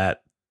lot of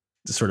that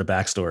sort of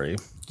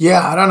backstory.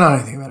 Yeah, I don't know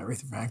anything about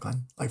Aretha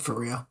Franklin, like for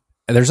real.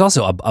 There's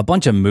also a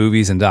bunch of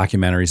movies and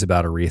documentaries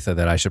about Aretha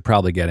that I should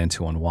probably get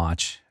into and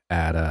watch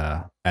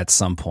at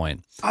some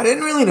point. I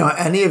didn't really know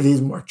any of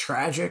these more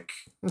tragic.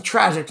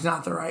 Tragic's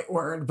not the right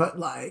word, but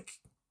like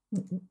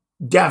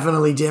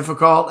definitely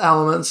difficult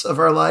elements of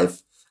our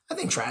life. I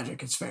think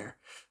tragic is fair,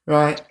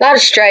 right? A lot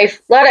of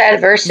strife, a lot of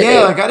adversity.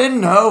 Yeah, like I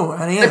didn't know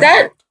any of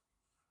that.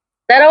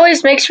 That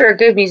always makes for a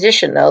good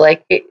musician, though.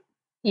 Like,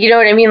 you know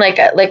what I mean? Like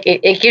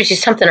it gives you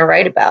something to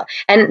write about,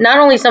 and not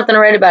only something to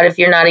write about if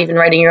you're not even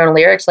writing your own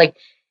lyrics. Like,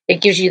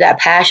 it gives you that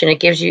passion.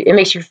 It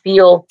makes you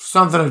feel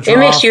something. To it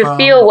makes you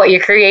feel what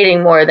you're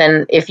creating more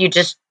than if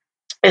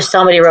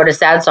somebody wrote a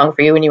sad song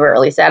for you and you weren't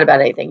really sad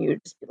about anything, you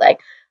would just be like,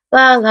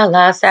 la la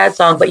la, sad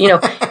song. But you know,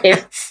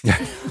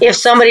 if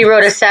somebody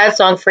wrote a sad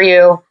song for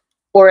you,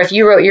 or if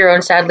you wrote your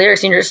own sad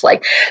lyrics and you're just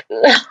like,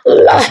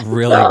 just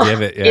really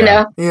give it, you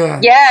know,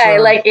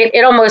 sure. Like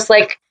it almost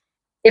like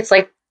it's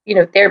like, you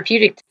know,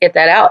 therapeutic to get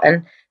that out.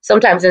 And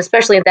sometimes,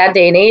 especially in that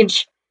day and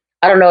age,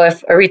 I don't know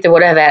if Aretha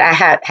would have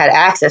had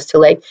access to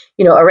like,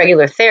 you know, a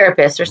regular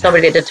therapist or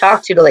somebody to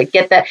talk to like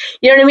get that,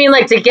 you know what I mean?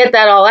 Like to get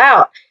that all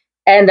out.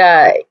 And,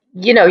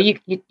 you know, you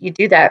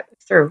do that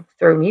through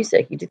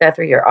music. You do that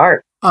through your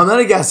art. I'm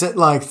going to guess at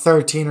like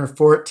 13 or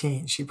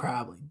 14, she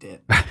probably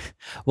did.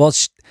 Well,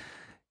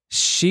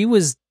 she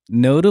was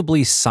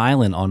notably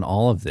silent on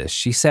all of this.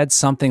 She said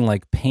something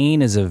like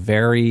pain is a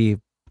very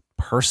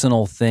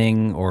personal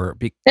thing,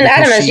 and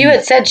Adam, as you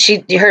had said,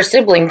 her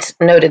siblings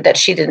noted that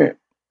she didn't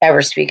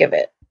ever speak of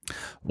it.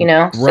 You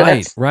know,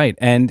 right,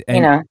 and you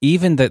know,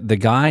 even the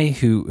guy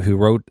who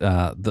wrote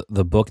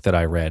the book that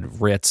I read,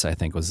 Ritz, I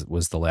think was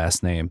the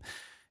last name.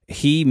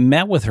 He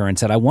met with her and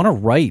said, "I want to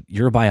write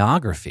your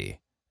biography,"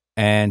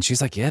 and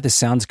she's like, "Yeah, this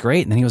sounds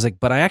great." And then he was like,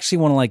 "But I actually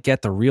want to like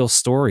get the real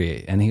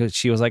story," and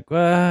she was like,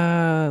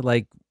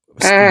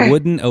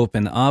 wouldn't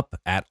open up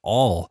at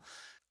all.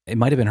 It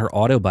might have been her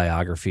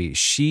autobiography.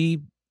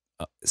 She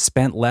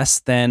spent less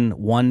than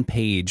 1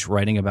 page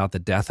writing about the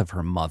death of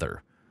her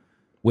mother,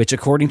 which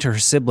according to her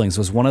siblings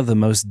was one of the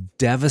most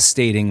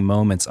devastating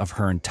moments of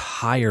her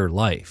entire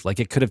life. Like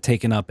it could have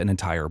taken up an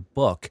entire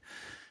book,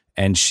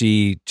 and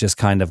she just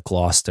kind of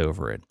glossed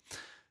over it.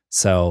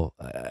 So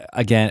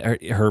again,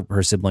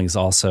 her siblings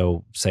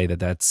also say that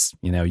that's,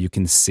 you know, you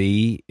can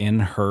see in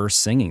her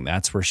singing,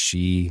 that's where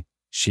she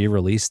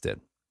released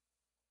it.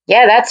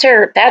 Yeah, that's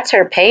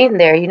her pain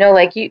there.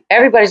 Like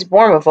everybody's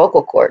born with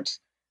vocal cords,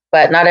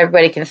 but not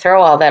everybody can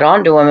throw all that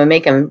onto them and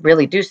make them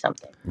really do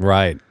something.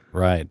 Right.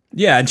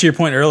 Yeah, and to your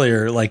point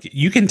earlier, like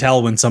you can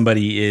tell when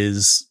somebody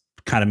is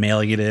kind of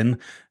mailing it in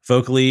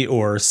vocally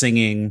or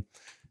singing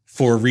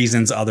for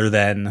reasons other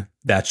than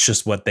that's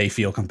just what they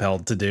feel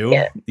compelled to do.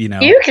 Yeah.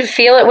 You can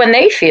feel it when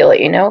they feel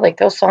it, like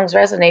those songs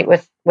resonate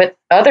with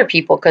other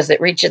people because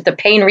the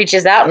pain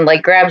reaches out and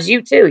like grabs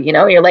you too,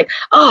 you're like,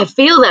 oh, I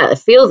feel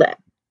that.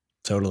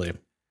 Totally.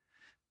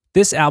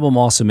 This album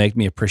also made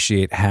me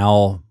appreciate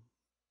how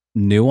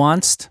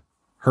nuanced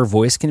her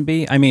voice can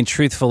be. I mean,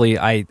 truthfully,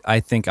 I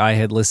think I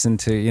had listened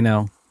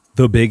to,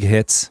 the big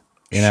hits,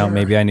 Sure.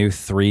 Maybe I knew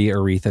 3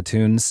 Aretha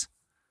tunes.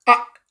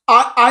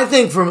 I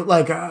think from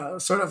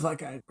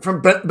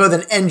from both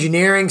an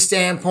engineering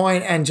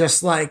standpoint and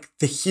just like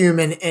the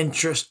human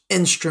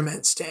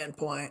instrument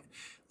standpoint,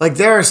 like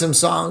there are some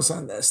songs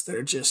on this that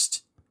are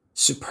just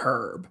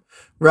superb,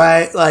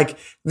 right? Like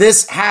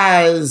this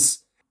has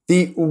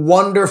the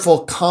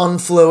wonderful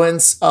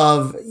confluence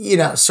of,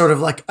 sort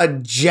of like a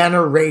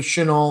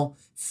generational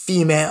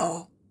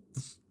female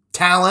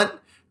talent,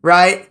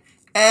 right?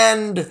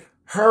 And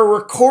her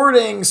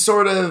recording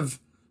sort of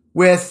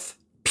with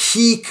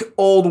peak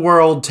old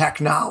world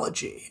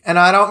technology. And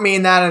I don't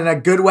mean that in a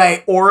good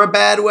way or a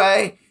bad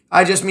way.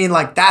 I just mean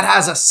like that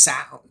has a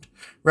sound,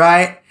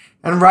 right?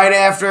 And right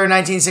after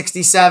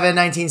 1967,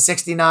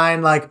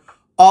 1969, like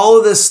all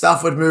of this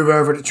stuff would move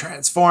over to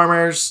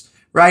Transformers,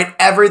 right?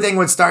 Everything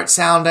would start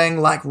sounding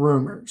like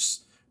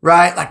Rumors,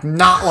 right? Like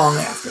not long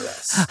after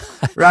this,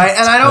 right?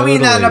 And I don't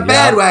mean that in a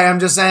bad way. I'm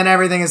just saying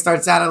everything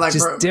starts sounding like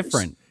just Rumors.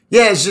 Different.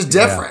 Yeah, it's just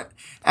different.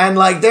 Yeah. And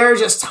like there are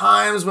just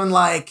times when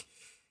like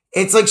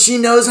it's like she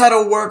knows how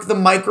to work the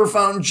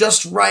microphone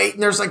just right,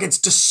 and there's like it's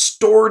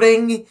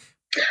distorting.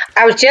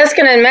 I was just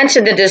going to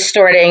mention the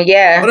distorting,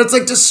 yeah. But it's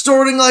like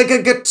distorting like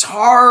a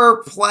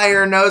guitar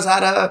player knows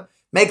how to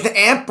make the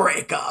amp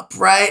break up,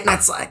 right? And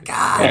it's like,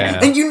 God. Yeah.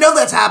 And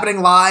that's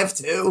happening live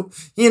too.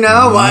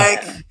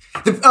 Like,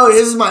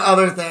 this is my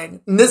other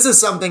thing. And this is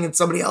something that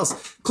somebody else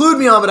clued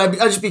me on, but I'd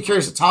just be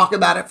curious to talk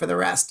about it for the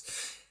rest.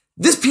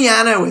 This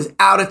piano is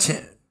out of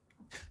tune.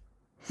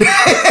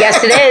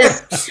 Yes,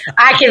 it is.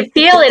 I can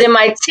feel it in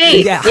my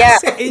teeth. Yeah.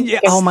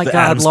 Oh my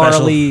God, Laura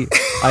Lee,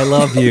 I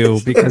love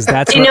you because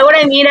that's. Do you know what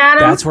I mean,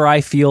 Adam? That's where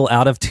I feel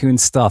out of tune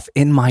stuff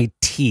in my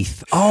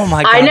teeth. Oh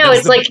my God! I know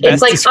it's like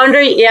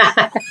under.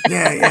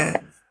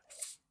 Yeah.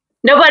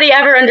 Nobody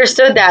ever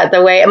understood that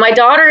the way. My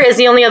daughter is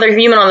the only other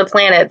human on the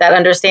planet that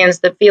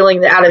understands the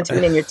feeling, the out of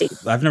tune in your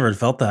teeth. I've never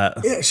felt that.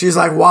 Yeah, she's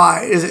like,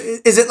 why? Is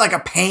it like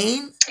a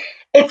pain?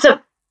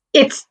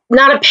 It's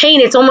not a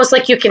pain. It's almost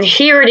like you can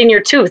hear it in your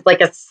tooth.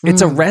 Like it's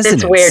a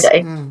resonance. It's weird.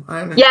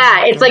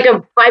 It's like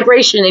a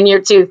vibration in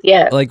your tooth.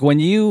 Yeah. Like when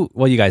you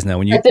guys know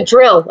when you like the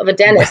drill of a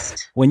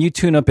dentist. When you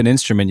tune up an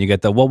instrument, you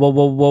get the whoa, whoa,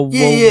 whoa, whoa,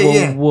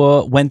 whoa,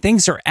 whoa. When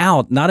things are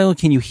out, not only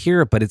can you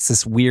hear it, but it's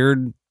this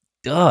weird.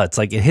 It's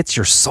like it hits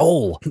your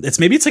soul. It's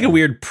like a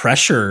weird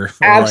pressure.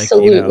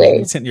 Absolutely.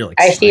 It's hitting your like.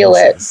 I feel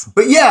it.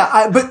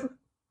 But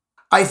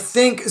I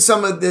think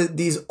some of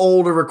these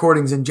older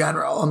recordings in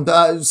general,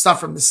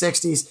 stuff from the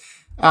 60s,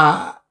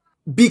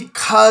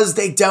 because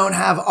they don't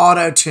have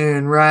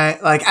auto-tune,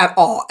 right? Like at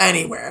all,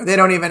 anywhere. They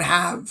don't even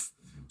have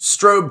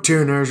strobe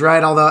tuners,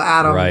 right? Although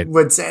Adam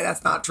would say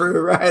that's not true,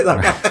 right?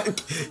 Like I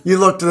think you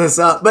looked this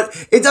up.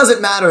 But it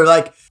doesn't matter.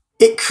 Like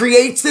it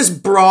creates this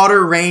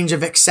broader range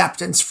of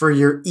acceptance for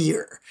your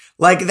ear.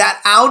 Like that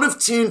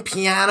out-of-tune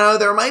piano,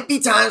 there might be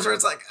times where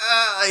it's like,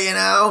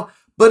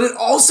 but it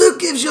also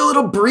gives you a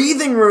little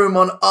breathing room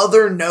on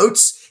other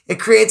notes. It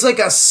creates like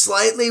a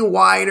slightly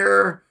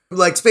wider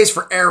like space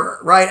for error,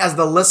 right? As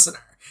the listener.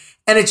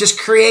 And it just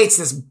creates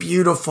this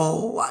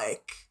beautiful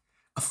like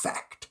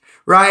effect,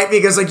 right?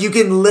 Because like you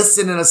can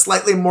listen in a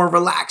slightly more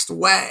relaxed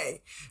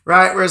way,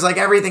 right? Whereas like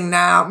everything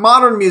now,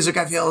 modern music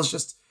I feel is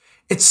just,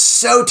 it's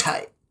so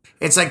tight.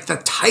 It's like the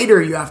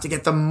tighter you have to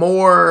get, the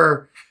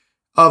more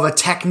of a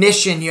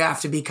technician you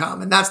have to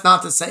become. And that's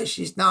not to say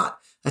she's not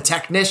a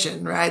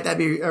technician, right? That'd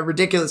be a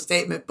ridiculous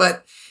statement.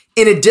 But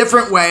in a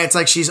different way, it's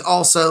like she's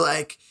also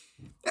like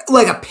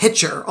a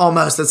pitcher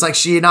almost. It's like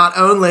she not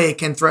only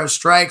can throw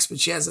strikes, but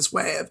she has this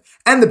way of,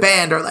 and the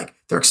band are like,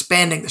 they're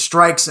expanding the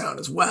strike zone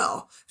as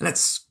well. And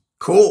it's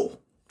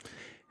cool.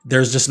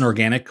 There's just an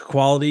organic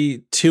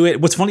quality to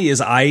it. What's funny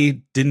is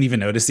I didn't even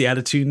notice the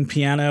out-of-tune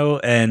piano,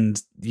 and,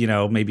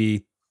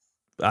 maybe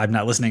I'm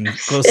not listening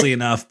closely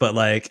enough, but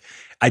like,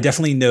 I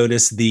definitely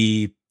noticed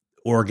the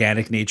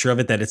organic nature of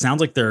it, that it sounds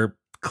like they're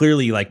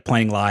clearly like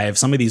playing live.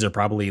 Some of these are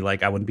probably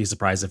like, I wouldn't be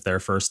surprised if they're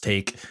first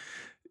take,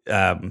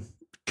 kind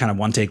of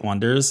one take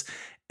wonders.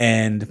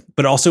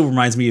 But also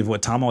reminds me of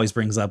what Tom always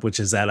brings up, which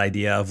is that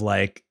idea of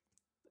like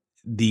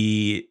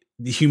the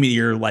human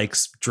ear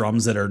likes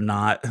drums that are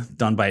not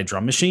done by a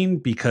drum machine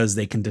because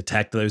they can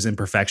detect those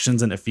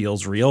imperfections and it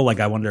feels real. Like,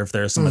 I wonder if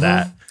there's some of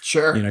that,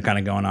 sure, kind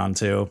of going on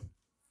too.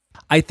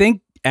 I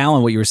think,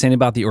 Alan, what you were saying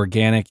about the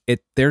organic,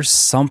 there's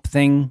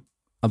something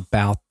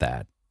about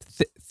that.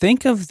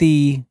 Think of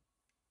the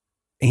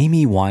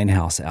Amy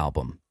Winehouse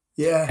album.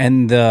 Yeah.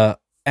 And the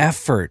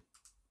effort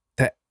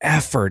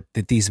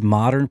that these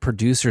modern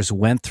producers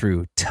went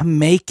through to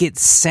make it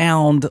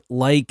sound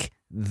like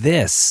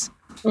this.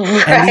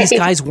 Right. And these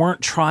guys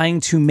weren't trying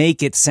to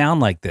make it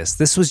sound like this.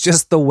 This was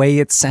just the way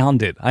it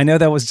sounded. I know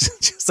that was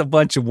just a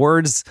bunch of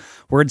word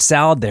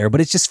salad there,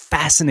 but it's just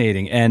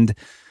fascinating. And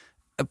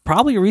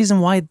probably a reason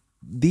why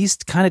these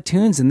kind of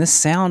tunes and this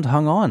sound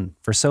hung on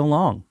for so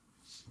long.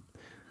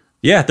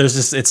 Yeah,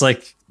 it's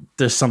like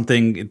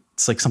something in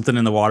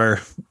the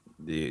water.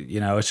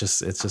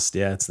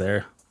 It's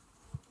there.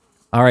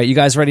 All right, you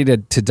guys ready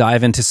to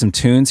dive into some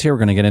tunes here? We're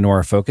going to get into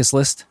our focus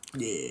list.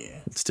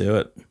 Yeah. Let's do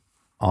it.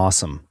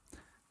 Awesome.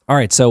 All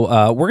right,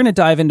 so we're going to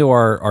dive into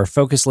our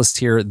focus list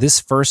here.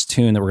 This first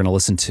tune that we're going to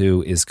listen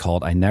to is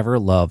called I Never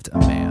Loved a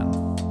Man.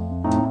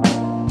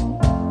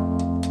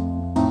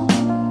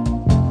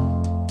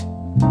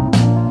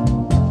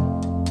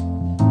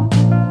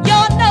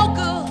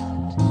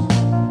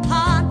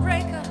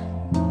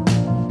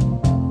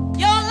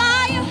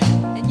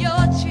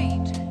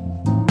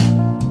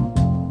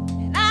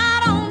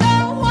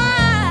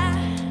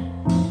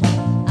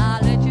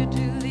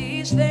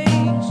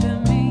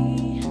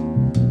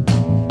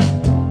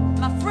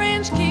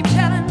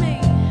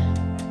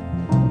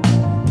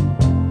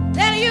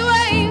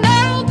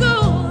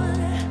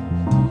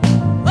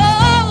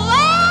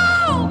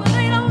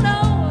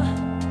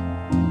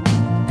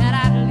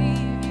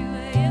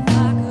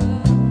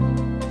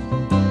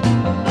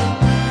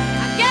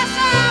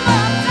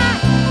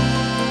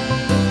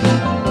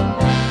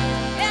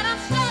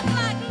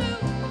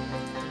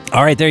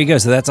 All right, there you go.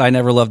 So that's I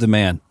Never Loved a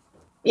Man.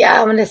 Yeah,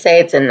 I'm gonna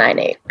say it's a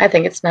 9/8. I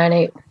think it's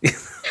 9/8.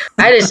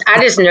 I just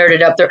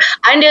nerded up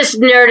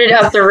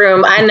the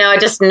room. I know I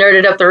just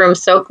nerded up the room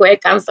so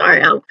quick. I'm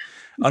sorry. Oh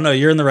no,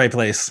 you're in the right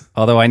place.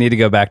 Although I need to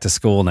go back to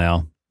school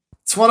now.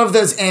 It's one of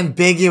those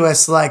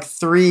ambiguous like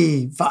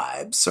 3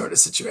 vibes sort of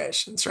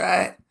situations,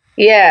 right?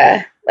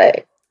 Yeah.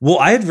 Well,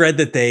 I had read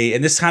that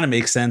and this kind of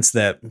makes sense,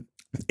 that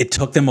it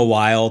took them a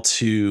while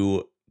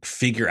to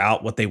figure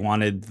out what they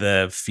wanted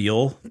the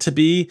feel to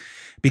be,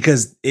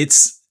 because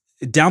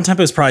downtempo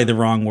is probably the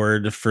wrong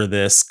word for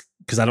this,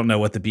 because I don't know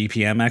what the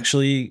BPM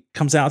actually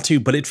comes out to,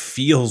 but it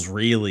feels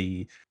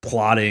really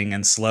plodding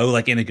and slow,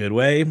 like in a good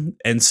way.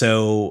 And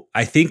so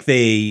I think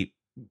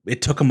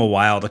it took them a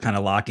while to kind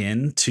of lock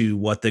in to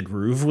what the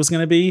groove was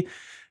going to be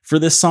for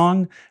this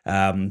song.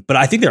 But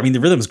I think the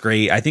rhythm's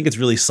great. I think it's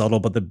really subtle,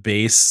 but the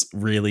bass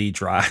really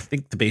I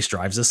think the bass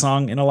drives the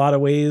song in a lot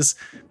of ways.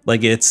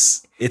 Like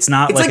it's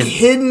not like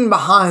hidden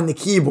behind the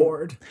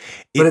keyboard,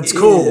 but it's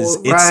cool.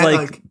 It's right?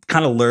 like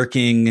kind of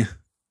lurking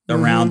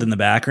around in the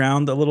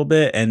background a little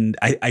bit. And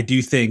I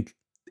do think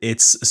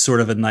it's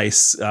sort of a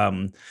nice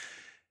kind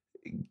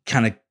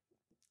of,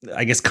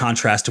 I guess,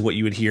 contrast to what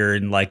you would hear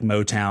in like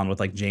Motown with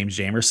like James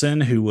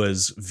Jamerson, who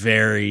was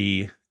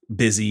very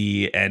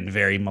busy and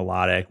very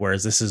melodic.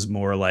 Whereas this is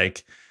more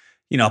like,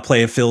 I'll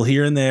play a fill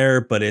here and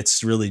there, but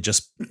it's really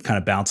just kind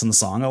of bouncing the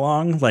song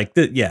along. Like,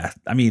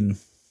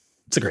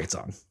 it's a great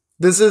song.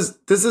 This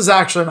is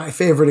actually my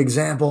favorite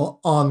example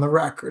on the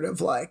record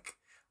of like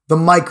the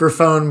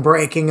microphone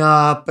breaking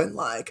up and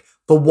like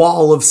the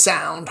wall of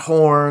sound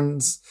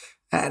horns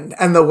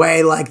and the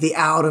way like the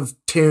out of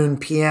tune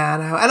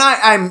piano. And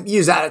I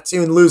use out of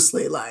tune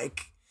loosely,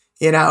 like,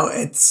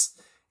 it's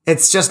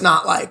just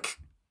not like,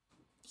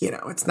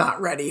 it's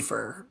not ready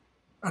for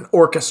an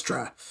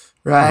orchestra,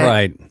 right?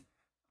 Right.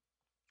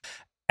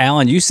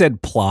 Alan, you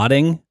said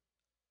plodding.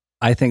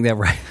 I think that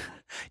right.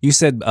 You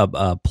said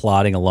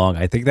plodding along.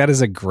 I think that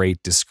is a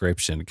great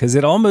description, because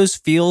it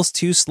almost feels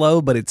too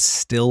slow, but it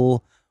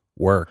still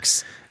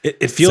works.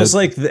 It feels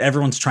like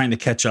everyone's trying to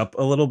catch up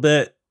a little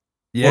bit,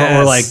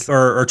 yes.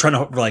 or trying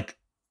to like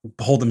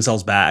hold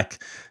themselves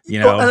back,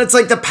 And it's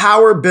like the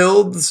power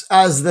builds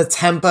as the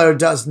tempo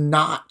does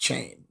not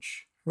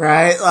change,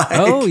 right? Like,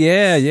 oh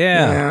yeah,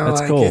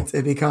 that's like cool.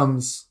 It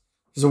becomes,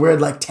 there's a weird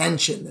like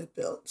tension that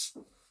builds.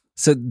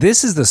 So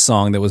this is the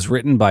song that was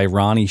written by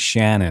Ronnie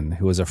Shannon,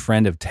 who was a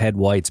friend of Ted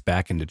White's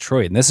back in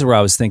Detroit. And this is where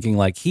I was thinking,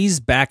 like, he's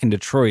back in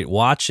Detroit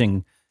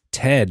watching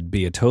Ted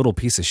be a total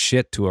piece of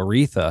shit to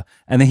Aretha.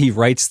 And then he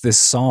writes this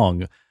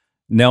song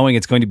knowing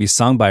it's going to be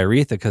sung by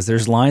Aretha, because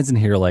there's lines in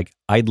here like,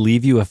 I'd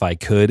leave you if I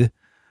could.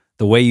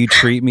 The way you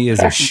treat me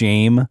is a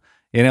shame.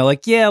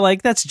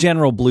 Like that's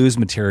general blues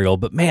material.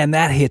 But man,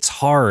 that hits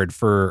hard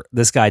for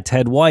this guy,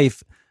 Ted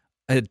White,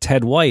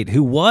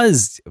 who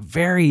was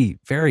very,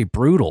 very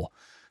brutal.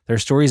 There are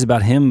stories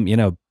about him,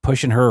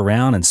 pushing her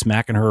around and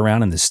smacking her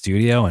around in the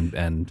studio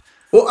and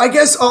well, I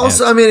guess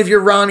also, if you're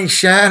Ronnie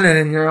Shannon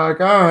and you're like,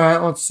 all right,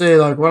 let's see,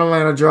 like, what am I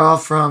going to draw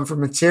from for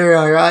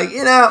material? You're like,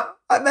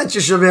 I bet you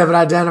she'll be able to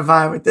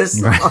identify with this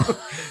song.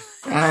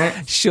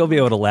 Right? She'll be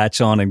able to latch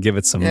on and give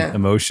it some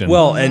emotion.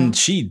 Well, and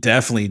she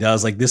definitely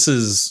does. Like, this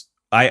is,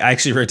 I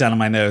actually wrote down in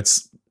my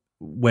notes,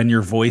 when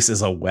your voice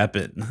is a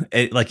weapon,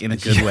 like in a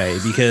good way,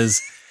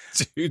 because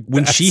dude,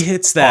 when she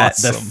hits that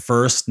awesome. The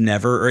first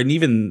never, and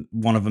even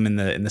one of them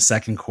in the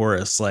second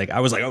chorus, like I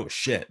was like, oh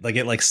shit, like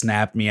it like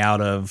snapped me out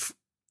of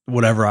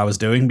whatever I was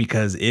doing,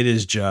 because it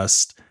is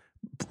just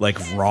like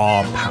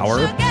raw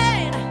power.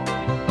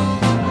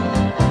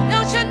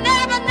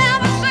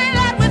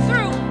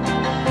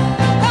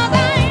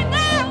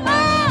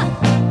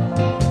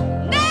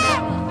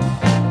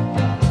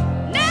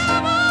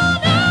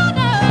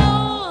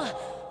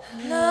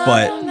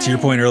 But to your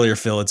point earlier,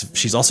 Phil,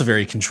 she's also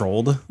very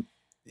controlled.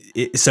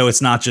 So it's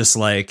not just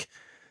like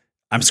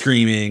I'm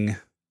screaming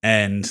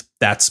and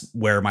that's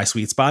where my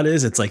sweet spot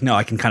is. It's like, no,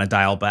 I can kind of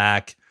dial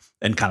back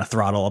and kind of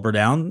throttle up or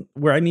down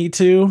where I need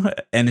to.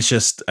 And it's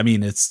just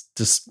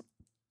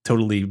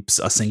totally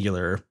a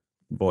singular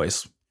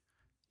voice.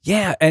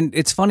 Yeah. And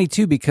it's funny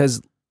too,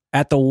 because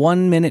at the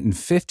 1 minute and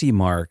 50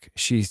 mark,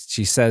 she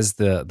says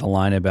the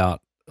line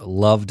about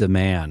loved a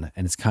man,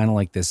 and it's kind of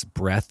like this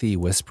breathy,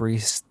 whispery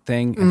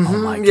thing. And, oh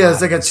my God, yeah,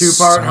 it's like a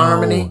 2-part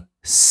harmony.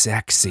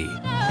 Sexy.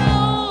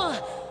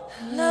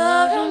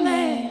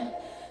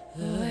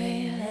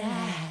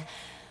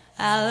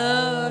 I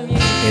love you.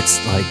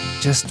 It's like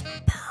just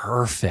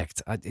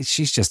perfect.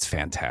 She's just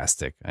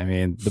fantastic. I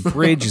mean, the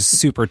bridge is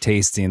super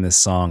tasty in this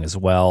song as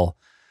well.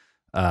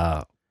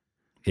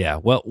 Yeah,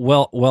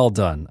 well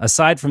done.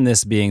 Aside from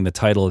this being the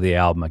title of the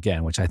album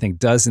again, which I think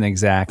doesn't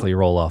exactly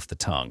roll off the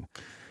tongue.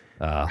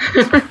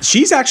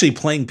 She's actually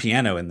playing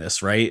piano in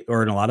this, right?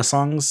 Or in a lot of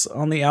songs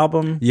on the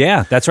album.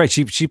 Yeah, that's right.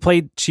 She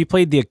played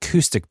the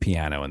acoustic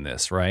piano in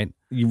this, right?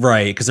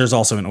 Right, because there's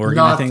also an organ,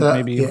 I think,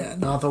 maybe. Yeah,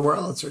 not the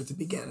Wurlitzer at the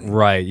beginning.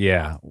 Right,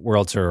 yeah.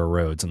 Wurlitzer or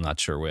Rhodes, I'm not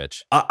sure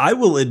which. I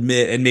will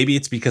admit, and maybe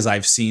it's because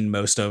I've seen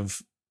most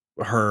of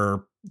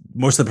the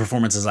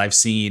performances I've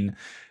seen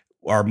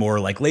are more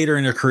like later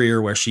in her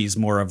career, where she's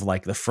more of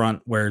like the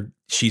front, where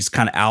she's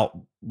kind of out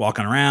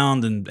walking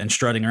around and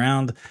strutting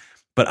around.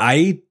 But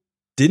I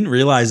didn't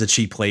realize that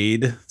she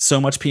played so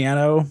much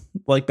piano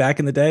like back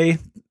in the day.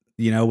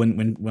 You know,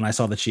 when I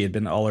saw that she had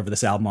been all over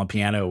this album on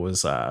piano, it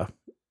was a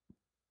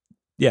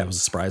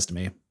surprise to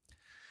me.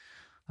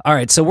 All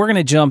right, so we're going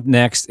to jump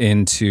next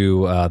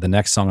into the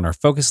next song on our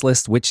focus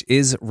list, which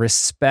is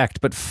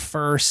Respect. But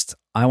first,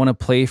 I want to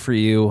play for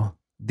you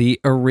the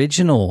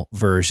original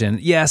version.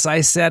 Yes,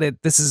 I said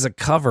it. This is a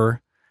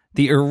cover.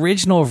 The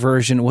original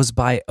version was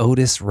by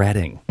Otis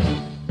Redding.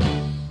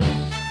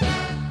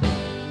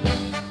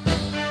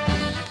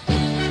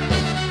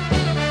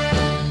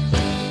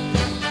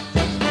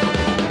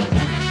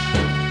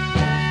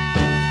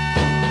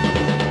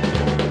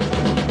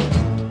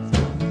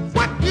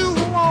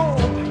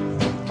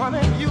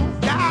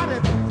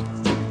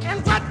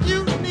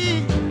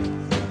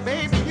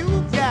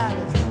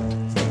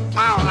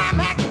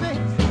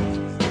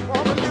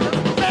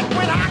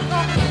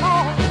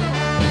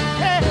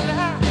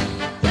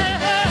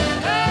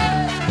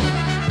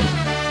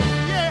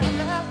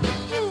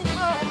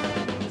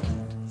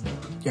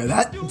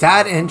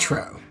 That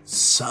intro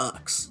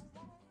sucks.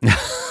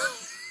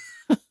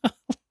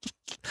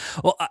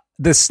 Well,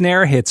 the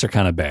snare hits are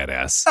kind of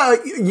badass. Oh,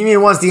 you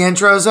mean once the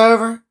intro's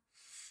over?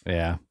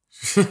 Yeah.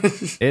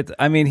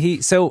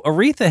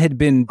 Aretha had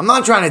been... I'm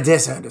not trying to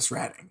diss Otis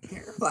Redding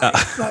here, but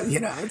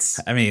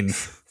it's... I mean...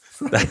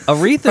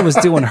 Aretha was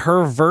doing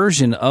her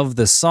version of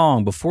the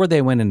song before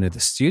they went into the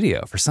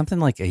studio for something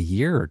like a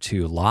year or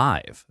two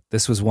live.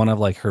 This was one of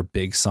like her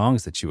big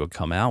songs that she would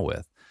come out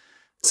with.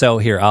 So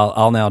here,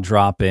 I'll now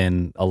drop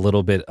in a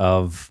little bit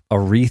of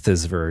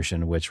Aretha's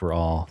version, which we're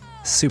all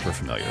super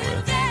familiar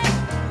with.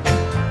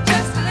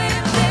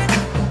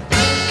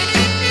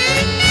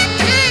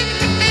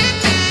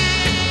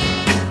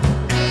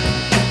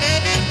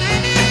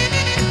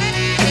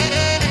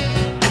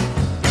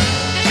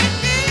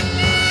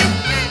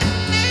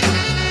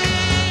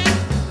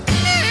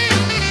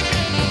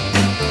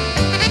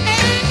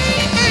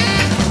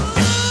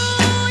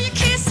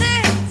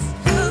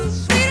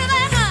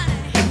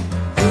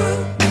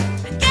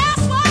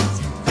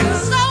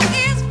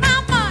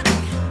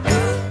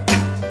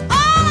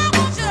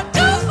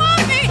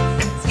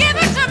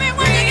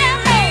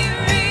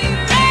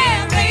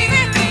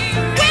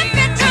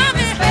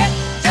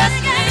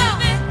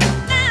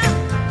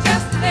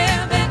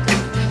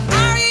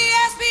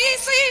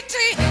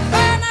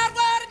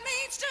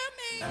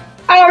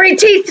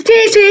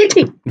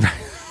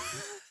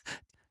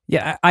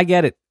 Yeah, I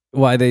get it.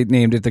 Why they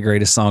named it the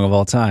greatest song of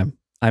all time.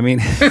 I mean,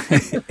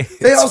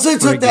 they also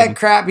took that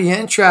crappy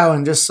intro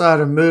and just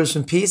sort of moved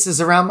some pieces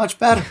around much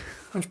better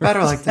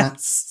like that.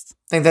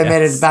 I think they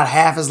made it about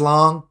half as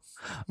long.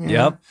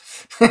 Yep.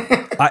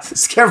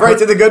 Just get right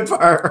to the good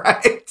part,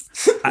 right?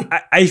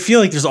 I feel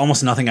like there's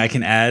almost nothing I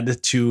can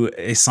add to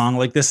a song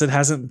like this that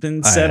hasn't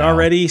been said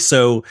already.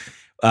 So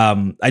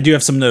I do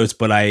have some notes,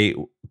 but I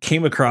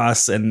came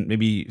across, and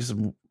maybe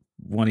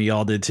one of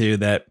y'all did too,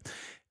 that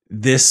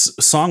this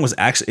song is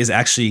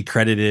actually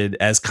credited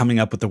as coming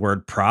up with the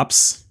word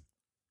props,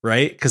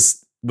 right?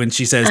 Because when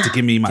she says to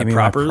give me my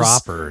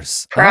proppers,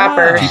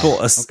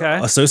 people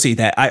associate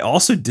that. I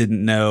also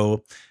didn't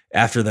know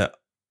after the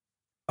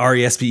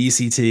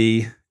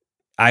RESPECT.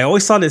 I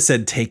always thought it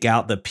said take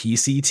out the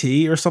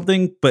PCT or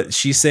something, but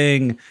she's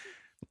saying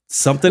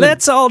something.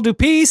 Let's all do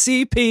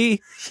PCP.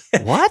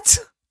 What?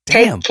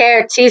 Damn. Take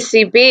care,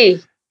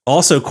 TCB.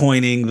 Also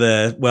coining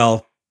the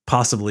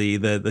possibly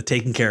the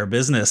taking care of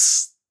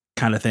business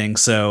kind of thing.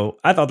 So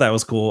I thought that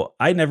was cool.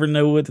 I never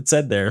know what it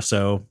said there.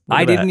 So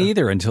I didn't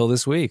either until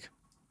this week.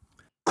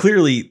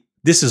 Clearly,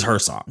 this is her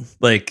song.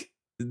 Like,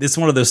 it's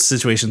one of those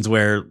situations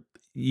where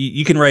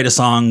you can write a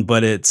song,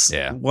 but it's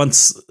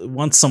once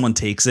someone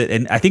takes it.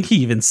 And I think he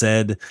even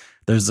said,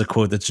 there's a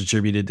quote that's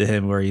attributed to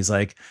him where he's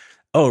like,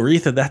 "Oh,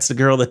 Aretha, that's a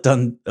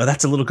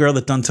little girl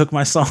that done took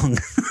my song."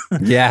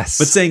 Yes.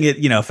 But saying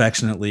it,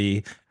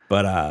 affectionately.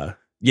 But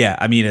yeah,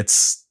 I mean,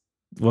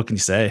 what can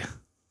you say?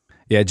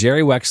 Yeah,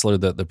 Jerry Wexler,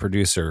 the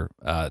producer,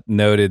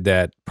 noted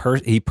that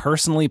he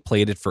personally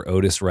played it for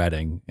Otis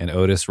Redding, and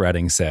Otis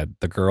Redding said,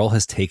 "The girl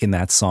has taken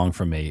that song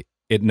from me.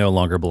 It no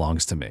longer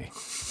belongs to me."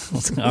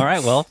 All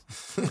right, well.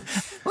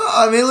 Well,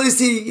 I mean, at least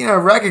he,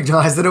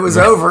 recognized that it was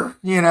over,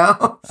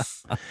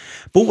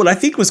 But what I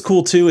think was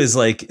cool too is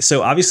like,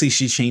 so obviously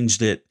she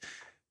changed it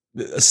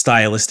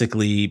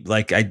stylistically.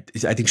 Like I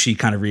think she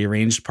kind of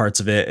rearranged parts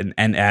of it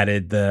and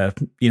added the,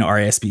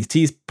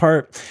 R.A.S.P.T.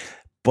 part.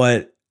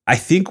 But I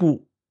think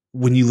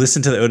when you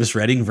listen to the Otis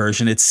Redding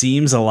version, it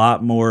seems a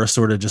lot more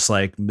sort of just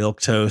like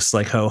milquetoast,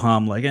 like ho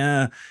hum, like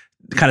kind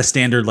of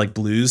standard like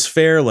blues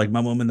fare, like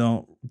my woman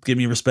don't give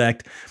me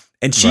respect.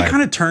 And she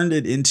kind of turned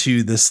it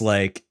into this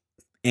like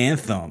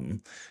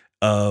anthem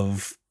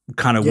of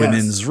kind of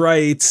women's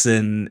rights.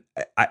 And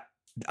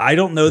I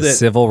don't know that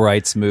civil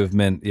rights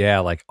movement. Yeah.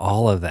 Like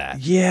all of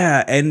that.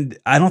 Yeah. And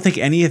I don't think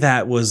any of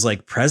that was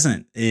like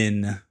present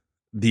in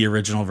the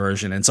original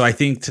version. And so I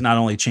think to not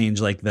only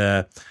change like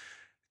the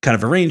kind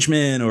of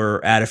arrangement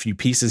or add a few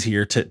pieces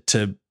here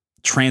to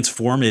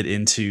transform it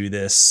into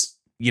this,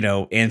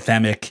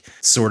 anthemic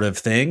sort of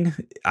thing,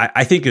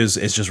 I think is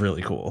just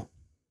really cool.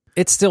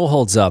 It still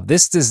holds up.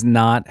 This does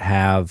not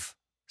have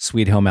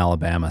Sweet Home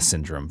Alabama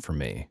syndrome for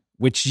me,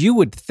 which you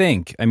would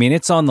think. I mean,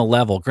 it's on the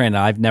level. Granted,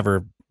 I've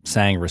never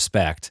sang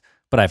Respect,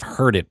 but I've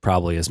heard it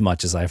probably as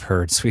much as I've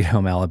heard Sweet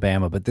Home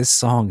Alabama. But this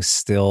song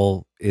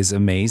still is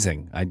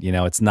amazing.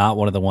 It's not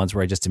one of the ones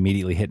where I just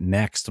immediately hit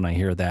next when I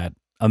hear that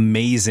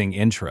amazing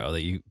intro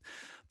that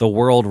the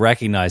world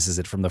recognizes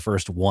it from the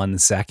first 1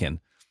 second.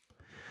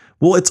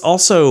 Well, it's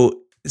also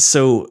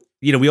so.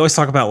 We always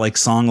talk about like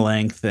song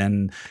length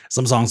and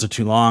some songs are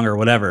too long or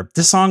whatever.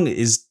 This song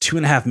is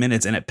 2.5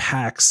 minutes and it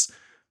packs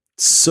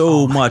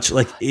so much.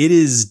 Like it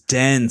is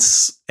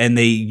dense and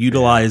they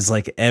utilize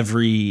like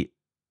every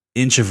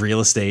inch of real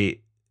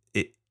estate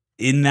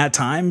in that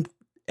time.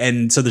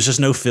 And so there's just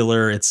no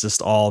filler. It's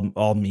just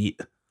all meat.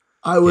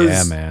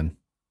 Man.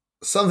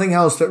 Something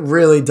else that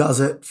really does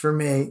it for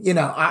me.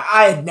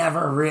 I had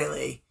never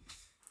really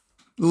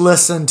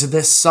listened to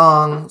this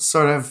song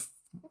sort of.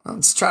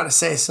 Let's try to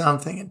say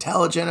something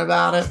intelligent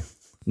about it.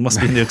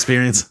 Must be a new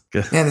experience.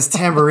 Man, this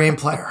tambourine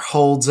player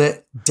holds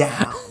it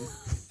down.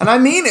 And I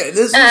mean it.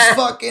 This is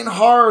fucking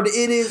hard.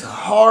 It is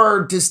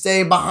hard to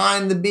stay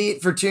behind the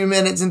beat for 2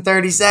 minutes and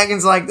 30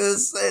 seconds like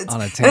this.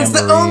 On a tambourine. It's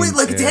the only,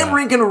 a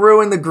tambourine can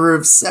ruin the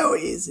groove so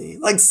easy.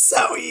 Like,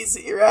 so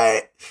easy,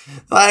 right?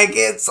 Like,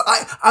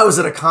 I was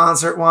at a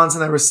concert once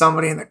and there was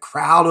somebody in the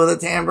crowd with a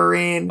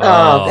tambourine.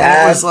 Oh,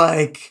 and it was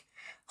like,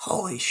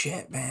 holy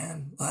shit,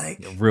 man.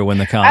 Like, ruin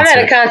the concert. I'm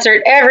at a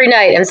concert every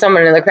night and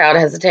someone in the crowd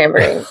has a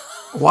tambourine.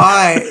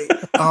 Why?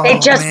 Oh, they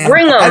just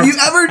bring them.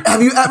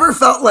 Have you ever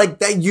felt like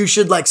that you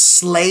should like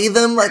slay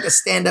them like a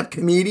stand-up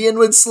comedian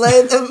would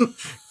slay them?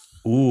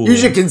 Ooh. You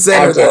should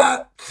consider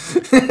that.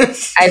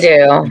 I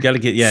do. You got to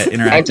get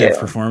interactive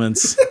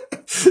performance.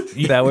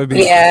 That would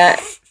be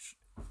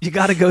You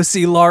got to go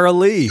see Laura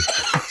Lee.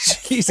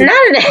 She's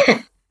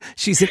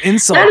an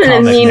insult. Not in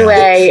a mean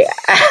way.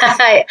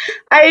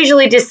 I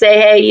usually just say,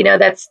 hey,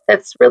 that's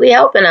really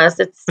helping us.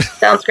 It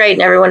sounds great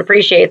and everyone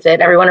appreciates it.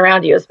 Everyone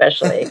around you,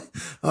 especially.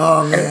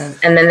 Oh man!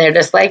 And then they're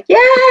just like,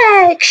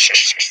 yay!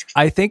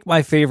 I think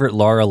my favorite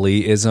Laura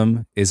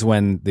Lee-ism is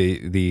when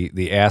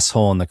the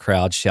asshole in the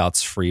crowd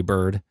shouts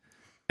 "Freebird,"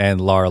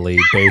 and Laura Lee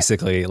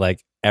basically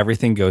like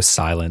everything goes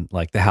silent.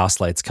 Like the house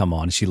lights come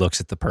on. She looks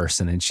at the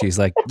person and she's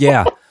like,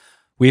 "Yeah."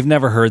 We've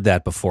never heard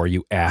that before,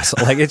 you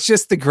asshole. Like, it's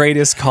just the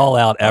greatest call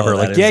out ever.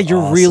 Like, yeah, you're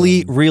awesome.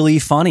 Really, really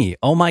funny.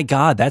 Oh my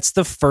God. That's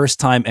the first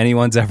time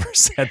anyone's ever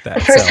said that.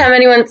 The first time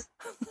anyone's,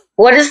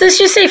 what is this?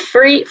 You say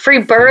free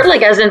bird,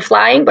 like as in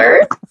flying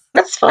bird?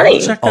 That's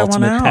funny. Check that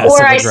one out.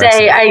 Or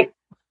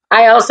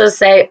I also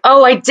say,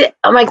 I did.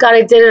 Oh my God,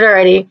 I did it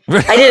already.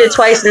 I did it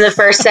twice in the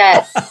first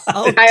set.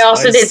 I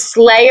also did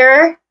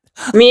Slayer.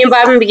 Me and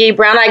Bob and McGee,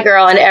 Brown Eyed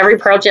Girl, and every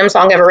Pearl Jam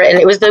song ever written.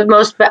 It was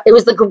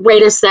the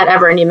greatest set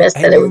ever, and you missed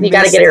it. You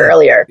got to get it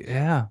earlier.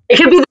 Yeah. It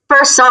could be the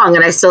first song,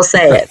 and I still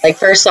say it. Like,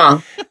 first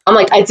song. I'm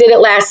like, I did it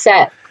last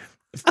set.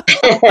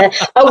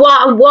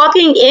 I'm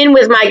walking in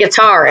with my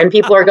guitar, and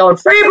people are going,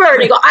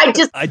 Freebird. I go,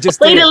 I just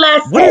played it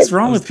last set. What is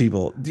wrong with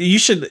people? You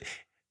should,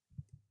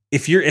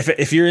 if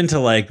you're into,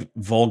 like,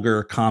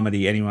 vulgar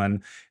comedy,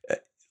 anyone,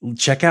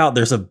 check out,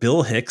 there's a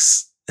Bill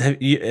Hicks. Have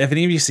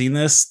any of you seen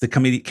this? The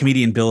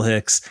comedian Bill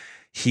Hicks,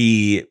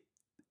 he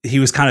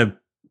was kind of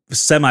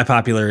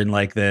semi-popular in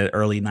like the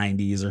early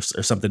 90s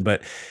or something,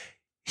 but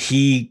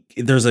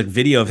there's a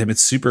video of him.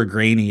 It's super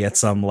grainy at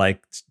some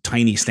like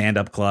tiny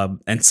stand-up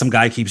club, and some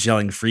guy keeps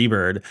yelling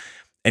Freebird,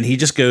 and he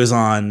just goes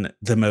on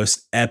the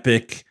most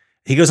epic.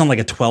 He goes on like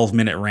a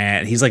 12-minute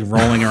rant. He's like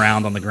rolling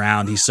around on the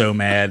ground. He's so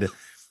mad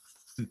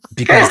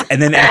because,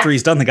 and then after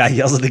he's done, the guy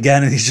yells it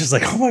again, and he's just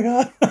like, "Oh my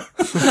god!"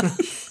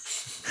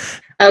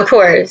 Of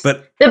course,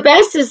 but the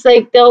best is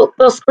like they'll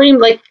scream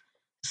like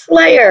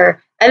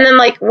Slayer, and then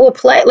like we'll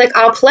play like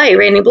I'll play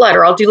Raining Blood,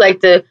 or I'll do like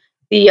the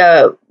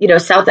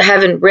South of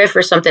Heaven riff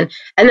or something,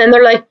 and then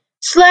they're like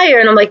Slayer,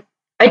 and I'm like,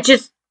 we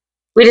just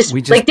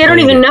like they don't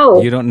even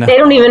know. You don't know. They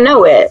don't even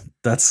know it.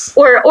 That's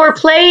or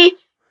play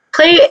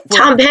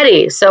Tom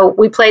Petty. So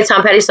we play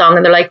Tom Petty song,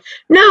 and they're like,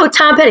 no,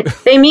 Tom Petty.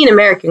 They mean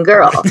American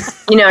Girl.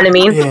 You know what I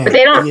mean? Yeah, but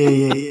they don't.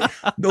 Yeah.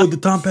 no, the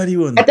Tom Petty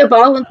one. At the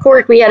ball in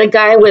Cork, we had a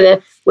guy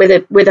with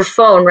a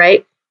phone,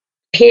 right?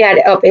 He had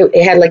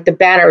it had like the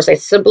banner, it was like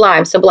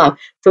Sublime. So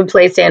we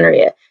played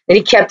Santeria. Then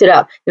he kept it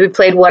up. Then we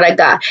played What I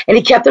Got. And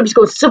he kept up just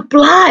going,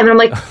 Sublime. And I'm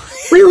like,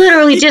 we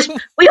literally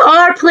we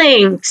are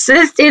playing.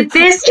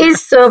 This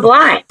is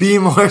Sublime. Be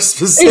more It's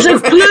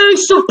specific. like, play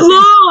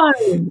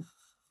Sublime.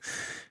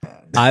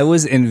 I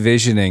was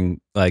envisioning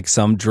like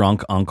some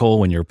drunk uncle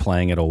when you're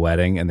playing at a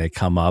wedding and they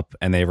come up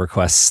and they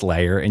request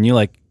Slayer and you're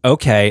like,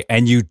 okay,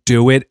 and you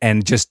do it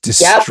and just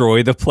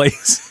destroy the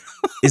place.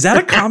 Is that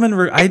a common?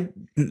 I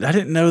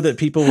didn't know that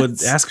people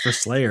would ask for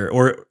Slayer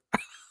or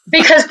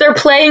because they're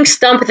playing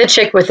Stump the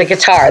Chick with the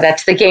guitar.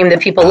 That's the game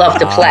that people love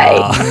to play.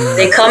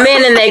 They come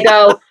in and they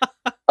go,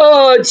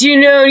 "Oh, do you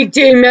know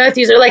Dave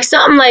Matthews?" Or like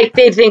something like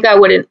they think I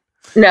wouldn't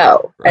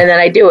know, and then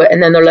I do it,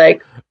 and then they're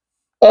like,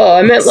 "Oh,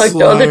 I meant like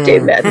the other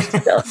Dave Matthews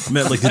stuff." I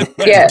meant like the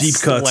Yes. deep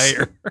cuts.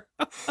 Slayer.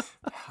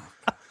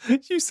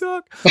 You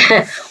suck.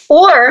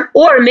 or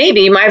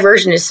maybe my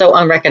version is so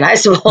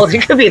unrecognizable.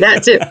 It could be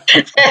that too.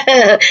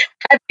 I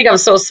think I'm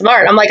so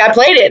smart. I'm like, I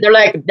played it. They're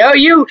like, no,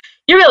 you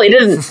really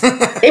didn't.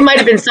 It might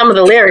have been some of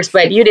the lyrics,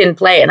 but you didn't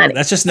play it. Honey.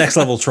 That's just next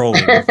level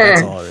trolling.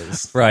 That's all it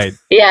is. Right.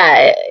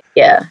 Yeah,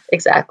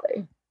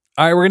 exactly.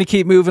 All right, we're going to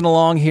keep moving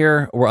along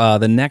here.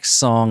 The next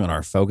song on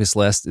our focus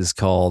list is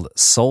called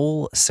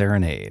Soul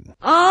Serenade.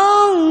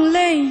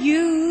 Only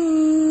you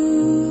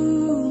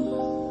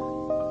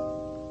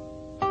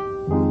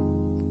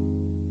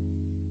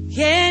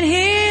can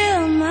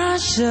heal my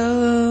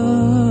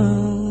soul.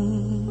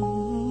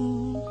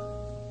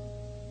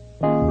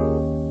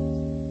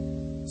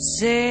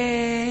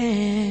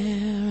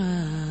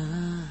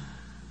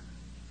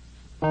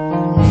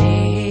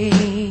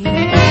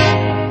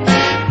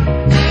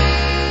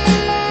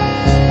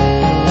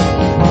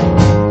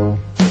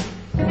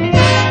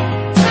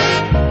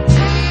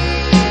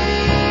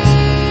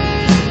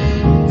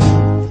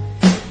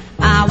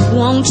 I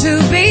want to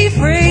be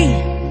free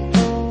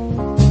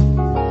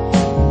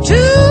to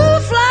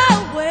fly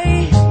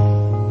away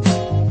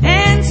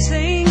and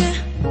sing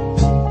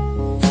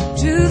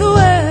to the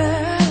world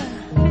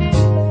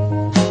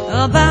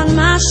about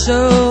my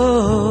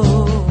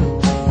soul.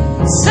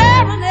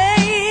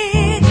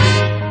 Serenade.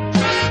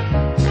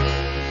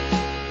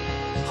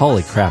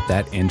 Holy crap,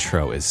 that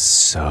intro is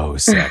so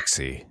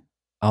sexy.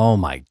 Oh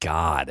my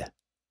God.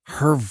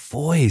 Her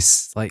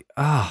voice, like,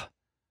 her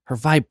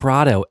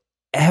vibrato,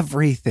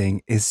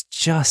 everything is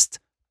just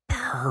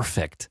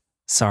perfect.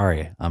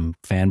 Sorry, I'm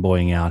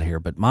fanboying out here,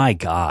 but my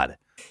God.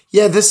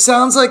 Yeah, this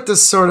sounds like the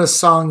sort of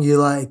song you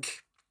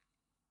like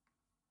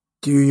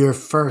do your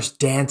first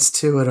dance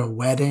to at a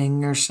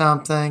wedding or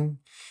something.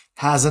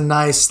 Has a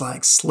nice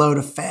like slow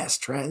to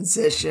fast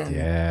transition.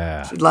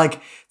 Yeah. Like,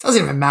 it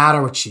doesn't even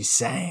matter what she's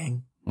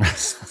saying.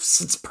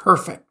 It's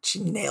perfect. She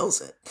nails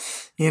it.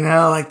 You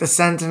know, like the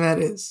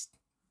sentiment is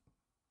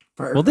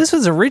perfect. Well, this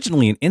was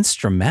originally an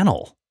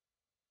instrumental,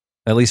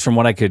 at least from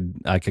what I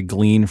could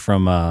glean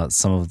from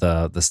some of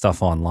the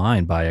stuff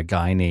online by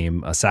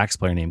a sax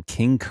player named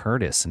King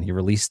Curtis, and he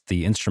released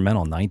the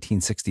instrumental in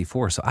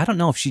 1964. So I don't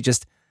know if she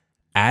just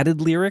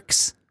added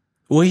lyrics.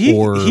 Well,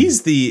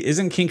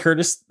 isn't King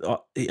Curtis?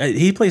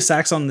 He plays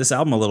sax on this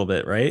album a little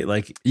bit, right?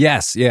 Like,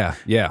 Yes, yeah.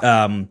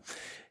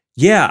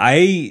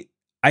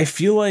 I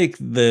feel like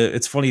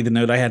it's funny. The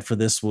note I had for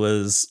this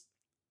was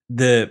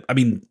the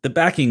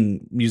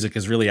backing music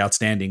is really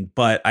outstanding,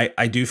 but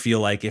I do feel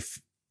like if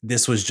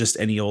this was just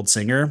any old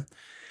singer,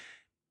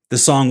 the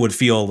song would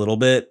feel a little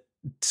bit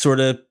sort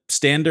of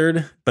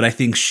standard, but I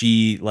think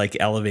she like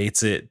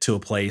elevates it to a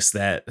place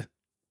that,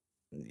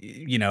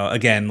 you know,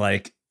 again,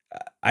 like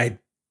a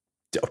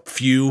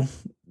few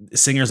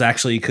singers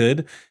actually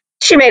could.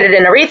 She made it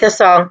an Aretha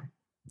song.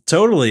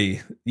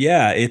 Totally.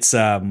 Yeah. It's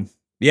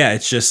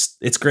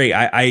it's great.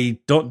 I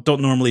don't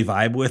normally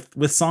vibe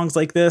with songs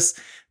like this,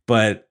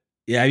 but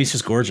yeah, it's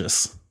just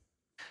gorgeous.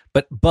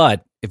 But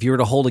if you were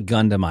to hold a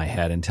gun to my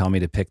head and tell me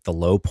to pick the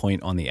low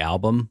point on the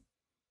album,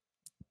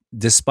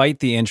 despite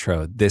the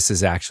intro, this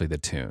is actually the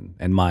tune.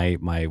 And my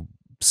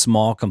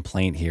small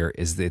complaint here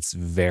is that it's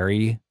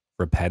very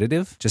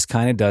repetitive, just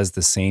kind of does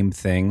the same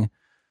thing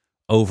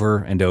over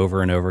and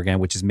over and over again,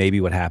 which is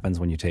maybe what happens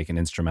when you take an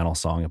instrumental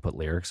song and put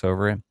lyrics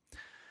over it.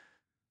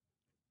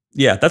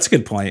 Yeah, that's a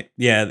good point.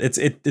 Yeah,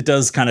 it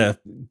does kind of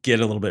get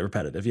a little bit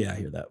repetitive. Yeah, I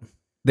hear that.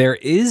 There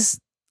is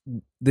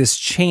this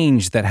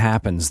change that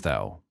happens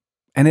though,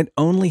 and it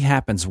only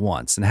happens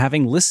once. And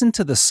having listened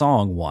to the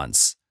song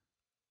once,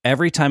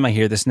 every time I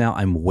hear this now,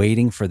 I'm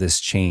waiting for this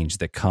change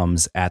that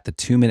comes at the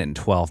 2 minute and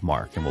 12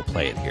 mark, and we'll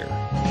play it here.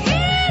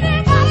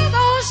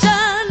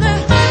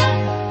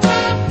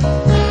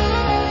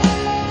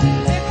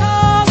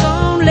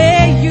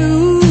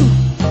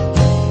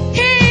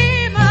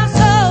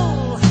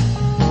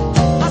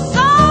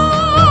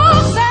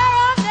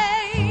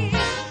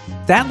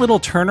 That little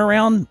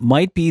turnaround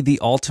might be the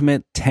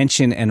ultimate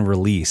tension and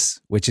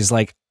release, which is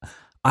like,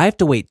 I have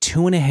to wait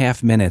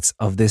 2.5 minutes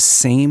of this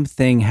same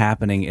thing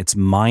happening. It's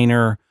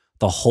minor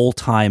the whole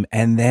time,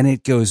 and then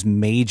it goes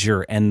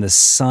major, and the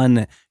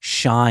sun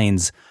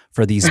shines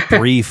for these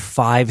brief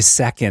 5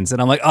 seconds.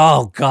 And I'm like,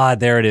 oh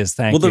God, there it is.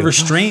 Thank you. Well, the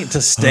restraint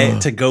to stay,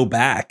 to go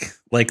back,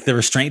 like the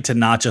restraint to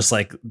not just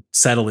like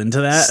settle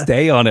into that.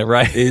 Stay on it,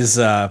 right? Is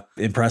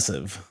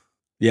impressive.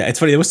 Yeah, it's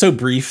funny. It was so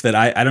brief that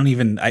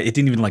it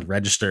didn't even like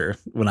register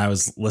when I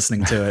was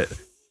listening to it.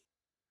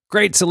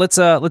 Great. So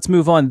let's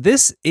move on.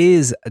 This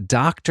is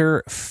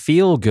Dr.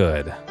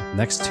 Feelgood.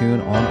 Next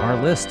tune on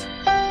our list.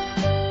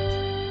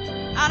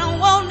 I don't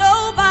want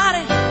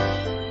nobody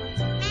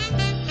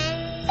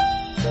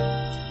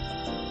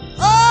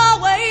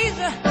always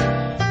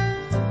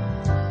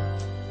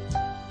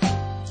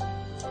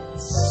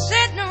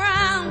sitting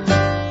around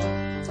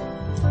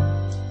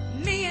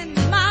me and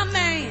my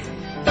man.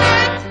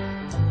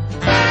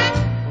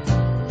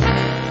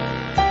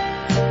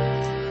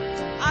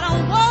 I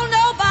don't want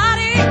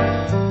nobody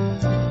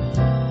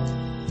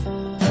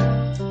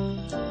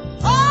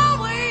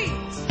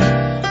always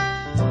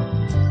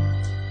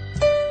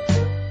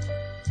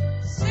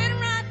sitting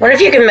around. What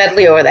if you can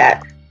medley over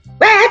that?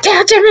 Right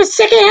down to the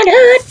second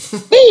hood,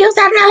 heels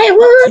out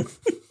Hollywood.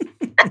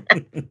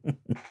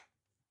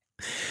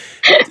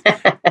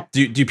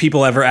 Do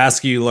people ever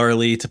ask you, Laura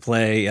Lee, to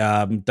play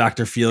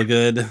Dr.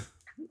 Feelgood,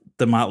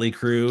 the Motley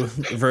Crue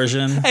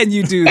version? And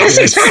you do And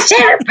this.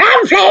 657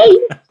 probably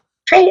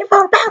trading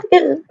for about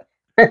good.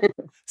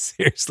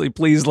 Seriously,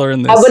 please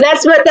learn this. Oh, but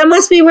that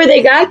must be where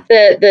they got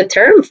the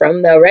term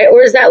from, though, right?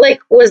 Or is that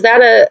like was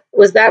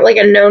that like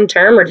a known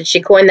term, or did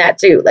she coin that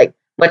too? Like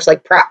much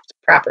like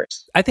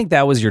propers. I think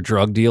that was your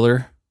drug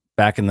dealer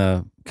back in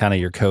the kind of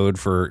your code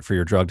for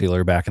your drug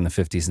dealer back in the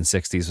 50s and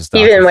 60s. Was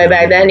Dr. Even way Feelgood.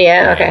 back then,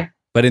 yeah, okay.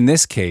 But in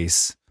this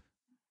case,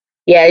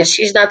 Yeah,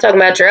 she's not talking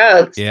about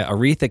drugs. yeah,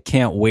 Aretha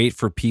can't wait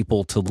for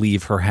people to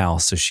leave her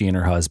house so she and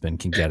her husband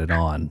can get it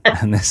on.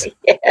 And this,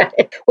 Yeah.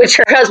 Which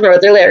her husband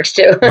wrote their lyrics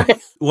to.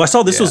 Well, I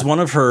saw this Yeah. was one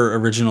of her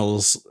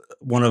originals,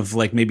 one of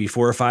like maybe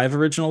 4 or 5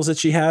 originals that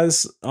she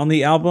has on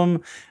the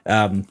album.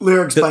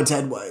 Lyrics by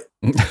Ted White.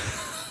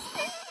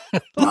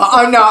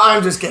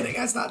 I'm just kidding.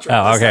 That's not true.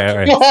 oh, That's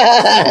okay, not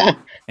all right.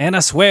 And I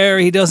swear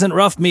he doesn't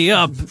rough me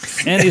up,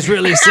 and he's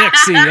really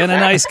sexy and a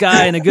nice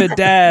guy and a good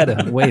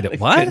dad. Wait,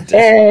 what?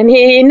 And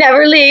he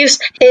never leaves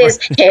his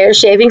hair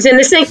shavings in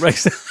the sink.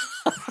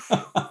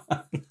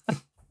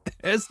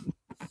 There's-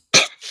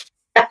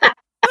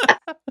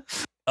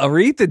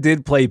 Aretha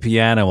did play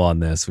piano on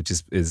this, which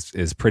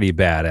is pretty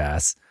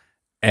badass.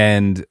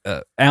 And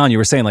Alan, you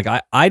were saying like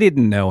I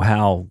didn't know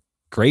how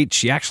great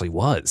she actually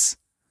was.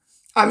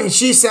 I mean,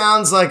 she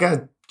sounds like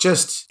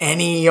just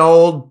any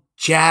old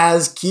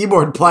jazz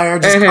keyboard player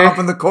just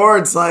comping the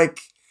chords like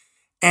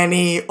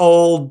any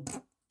old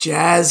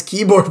jazz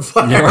keyboard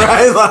player,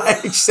 right?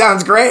 Like, she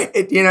sounds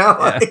great, you know?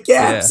 Like,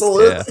 yeah,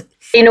 absolutely. Yeah.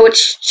 You know what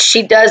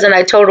she does, and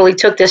I totally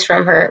took this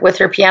from her with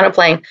her piano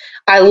playing.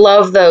 I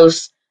love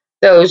those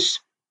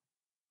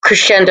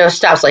crescendo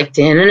stops, like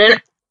like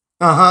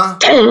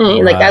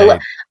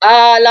Right.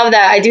 I love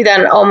that. I do that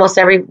in almost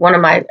every one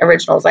of my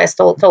originals. I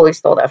totally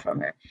stole that from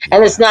her,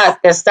 and it's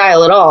not the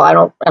style at all. I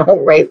don't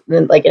write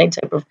like any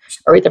type of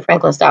Aretha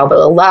Franklin style, but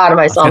a lot of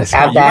my songs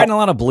have You that. writing a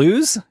lot of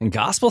blues and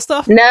gospel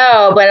stuff?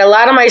 No, but a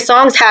lot of my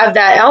songs have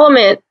that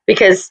element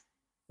because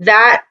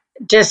that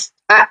just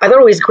I that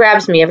always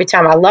grabs me every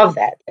time. I love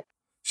that.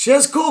 She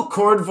has cool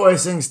chord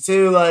voicings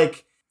too.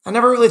 Like, I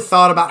never really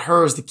thought about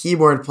her as the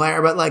keyboard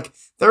player, but like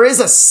there is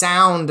a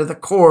sound to the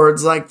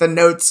chords. Like the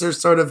notes are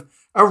sort of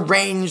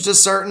arranged a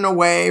certain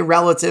way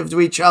relative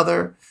to each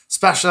other,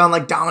 especially on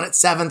like dominant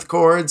 7th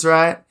chords,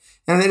 right?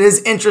 And it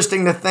is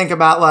interesting to think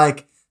about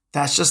like,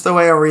 that's just the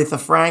way Aretha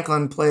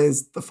Franklin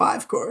plays the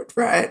 5 chord,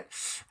 right?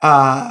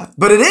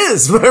 But it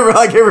is,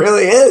 like it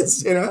really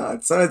is, you know?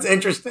 So it's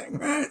interesting,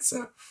 right?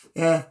 So,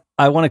 yeah.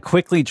 I want to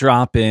quickly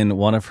drop in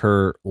one of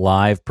her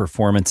live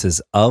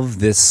performances of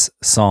this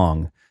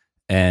song.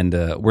 And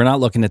we're not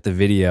looking at the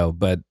video,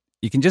 but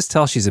you can just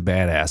tell she's a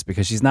badass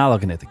because she's not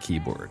looking at the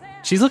keyboard.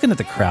 She's looking at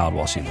the crowd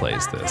while she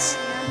plays this.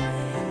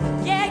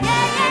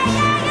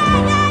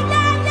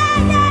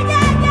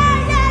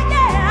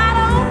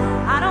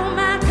 I don't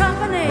mind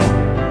company.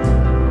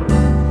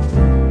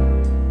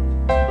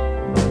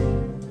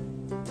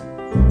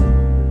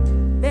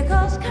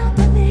 Because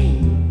company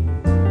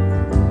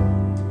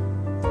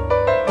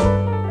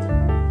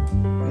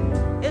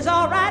is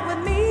all right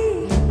with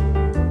me.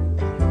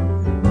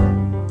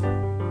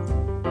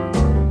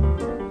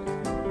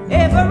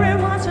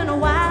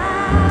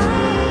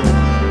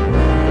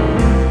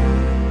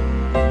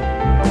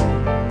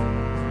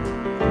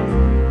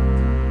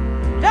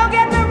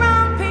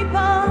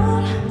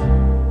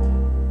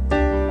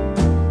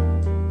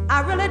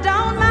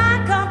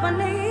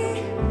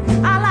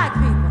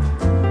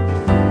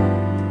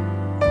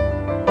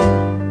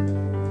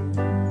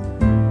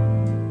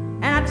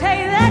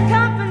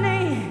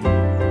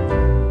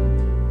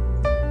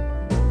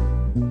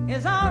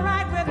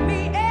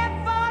 me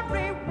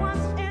every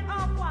once in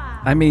a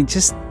while. I mean,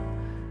 just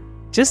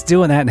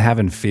doing that and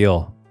having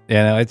feel. You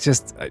know, it's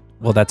just,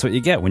 well, that's what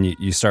you get when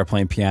you start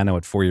playing piano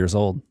at 4 years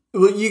old.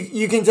 Well,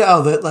 you can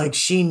tell that like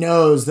she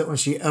knows that when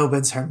she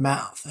opens her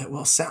mouth, it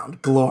will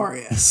sound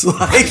glorious.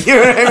 Like, you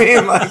know what I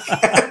mean?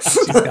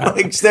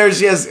 Like there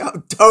she has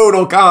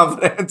total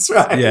confidence,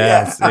 right?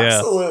 Yes, yeah, yeah.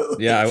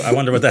 absolutely. Yeah, I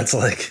wonder what that's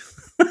like.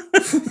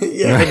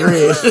 Yeah,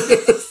 agreed.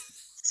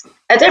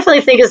 I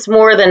definitely think it's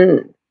more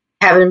than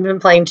having been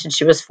playing since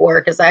she was 4,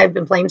 because I've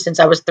been playing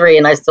since I was 3,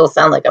 and I still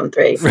sound like I'm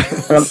 3.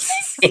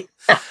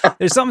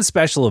 There's something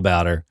special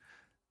about her.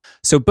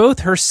 So both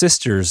her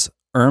sisters,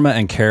 Irma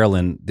and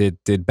Carolyn, did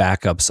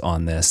backups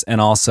on this, and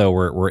also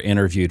were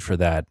interviewed for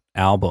that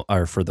album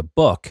or for the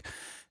book,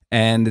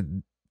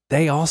 and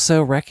they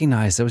also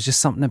recognized there was just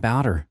something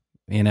about her.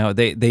 You know,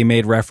 they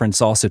made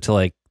reference also to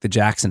like the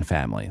Jackson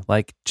family.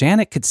 Like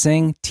Janet could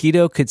sing,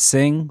 Tito could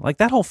sing, like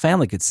that whole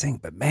family could sing,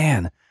 but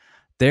man,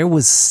 there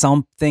was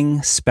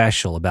something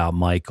special about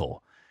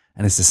Michael.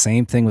 And it's the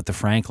same thing with the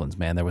Franklins,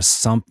 man. There was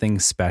something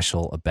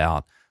special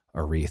about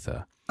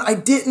Aretha. I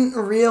didn't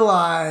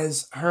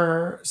realize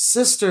her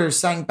sisters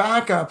sang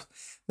backup.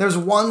 There's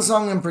one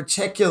song in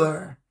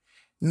particular.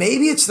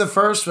 Maybe it's the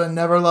first one,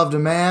 Never Loved a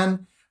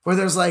Man, where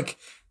there's like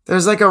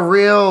a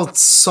real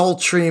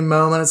sultry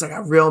moment. It's like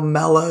a real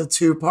mellow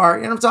 2-part.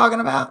 You know what I'm talking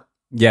about?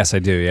 Yes, I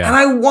do. Yeah. And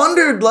I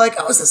wondered, like,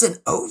 oh, is this an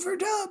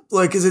overdub?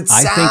 Like, because it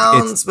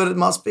sounds, but it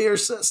must be her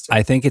sister.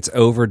 I think it's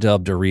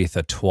overdubbed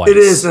Aretha twice. It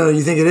is. No,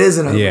 you think it is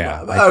an overdub?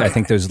 Yeah. Okay. I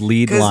think those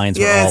lead lines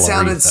were all yeah, it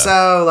sounded Aretha.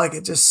 so, like,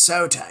 it just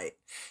so tight.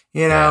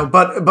 You know,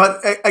 but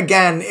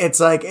again,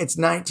 it's like, it's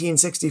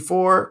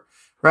 1964,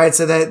 right?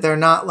 So they're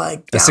not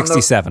like...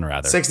 67,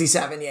 rather.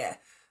 67, yeah.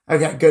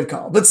 Okay, good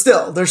call. But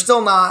still, they're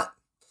still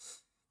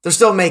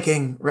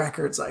making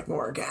records, like,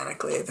 more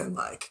organically than,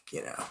 like,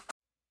 you know...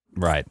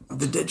 Right.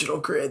 The digital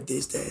grid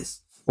these days.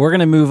 We're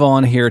going to move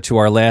on here to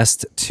our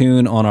last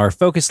tune on our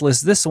focus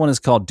list. This one is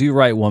called Do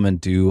Right Woman,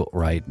 Do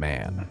Right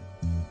Man.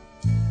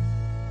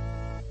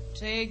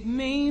 Take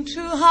me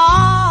to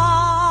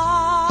heart,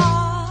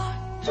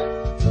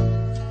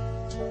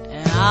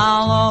 and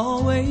I'll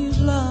always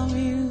love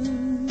you.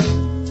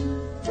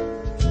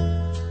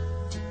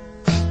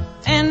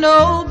 And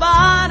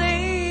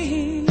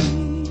nobody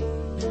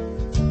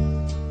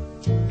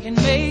can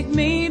make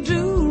me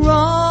do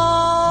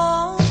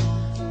wrong.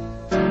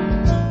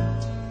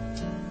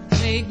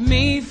 Take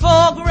me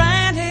for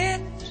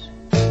granted,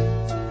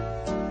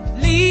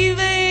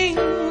 leaving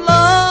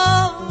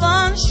love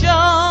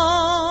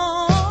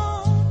unshown.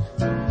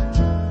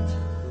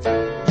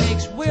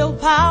 Makes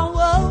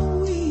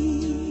willpower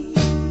weak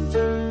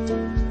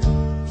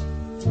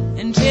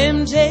and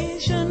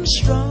temptation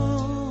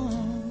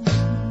strong.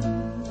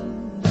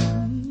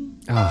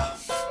 Oh,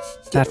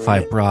 that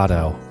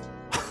vibrato.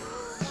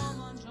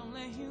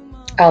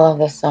 I love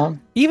this song.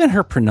 Even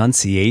her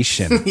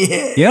pronunciation.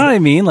 Yeah. You know what I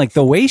mean? Like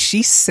the way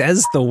she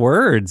says the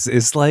words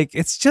is like,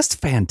 it's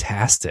just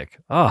fantastic.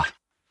 Oh,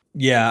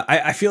 Yeah,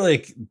 I feel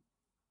like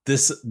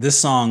this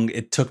song,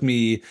 it took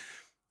me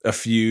a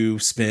few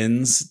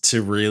spins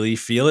to really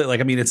feel it.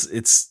 Like, I mean,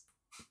 it's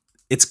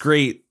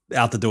great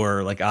out the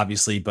door, like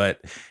obviously,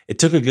 but it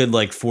took a good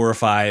like 4 or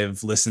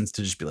 5 listens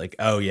to just be like,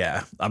 oh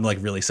yeah, I'm like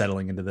really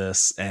settling into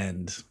this.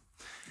 And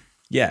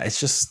yeah, it's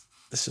just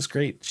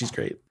great. She's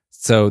great.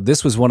 so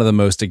this was one of the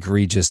most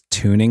egregious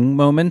tuning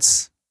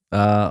moments,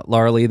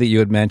 Laura Lee, that you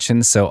had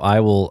mentioned. So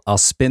I'll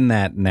spin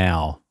that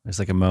now. There's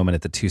like a moment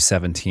at the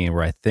 217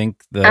 where I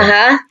think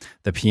the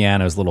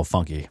piano is a little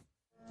funky.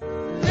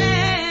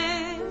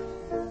 Man,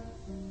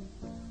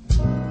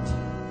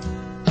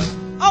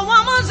 a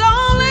woman's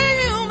only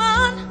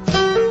human.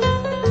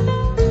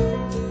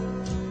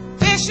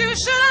 Guess you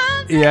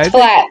should. Yeah,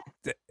 Flat.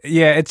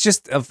 yeah, it's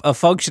just a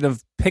function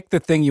of pick the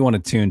thing you want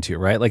to tune to,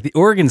 right? Like the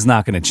organ's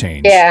not going to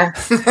change. Yeah.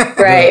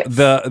 Right.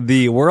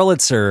 The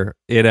Wurlitzer,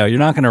 you know, you're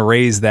not going to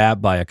raise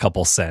that by a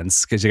couple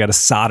cents because you got to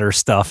solder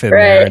stuff in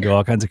there Right. and do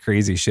all kinds of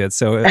crazy shit.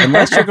 So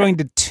unless you're going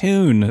to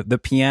tune the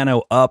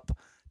piano up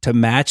to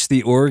match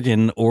the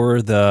organ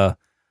or the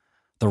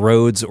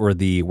Rhodes or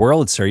the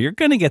Wurlitzer, you're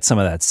going to get some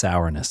of that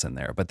sourness in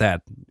there. But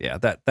that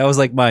was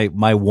like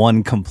my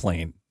one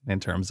complaint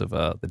in terms of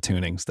the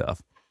tuning stuff.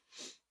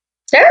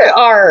 There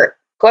are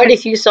quite a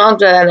few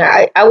songs on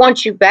there. I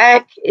Want You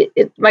Back.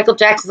 Michael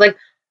Jackson's like,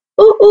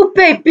 ooh, ooh,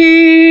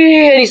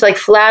 baby. And he's like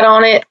flat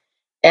on it.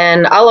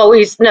 And not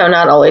always.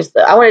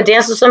 I Want to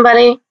Dance with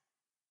Somebody.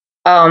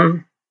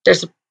 I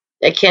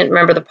can't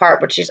remember the part,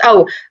 but the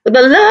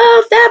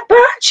love, that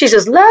part. She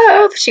says,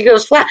 love. She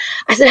goes flat.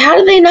 I said, how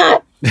do they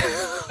not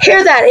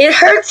hear that? It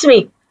hurts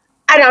me.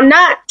 And I'm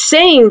not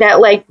saying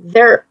that like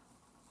they're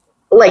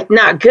like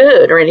not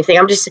good or anything.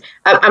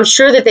 I'm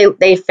sure that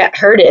they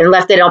heard it and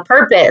left it on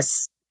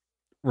purpose.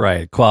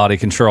 Right. Quality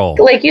control.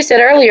 Like you said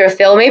earlier,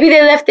 Phil, maybe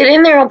they left it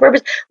in there on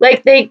purpose.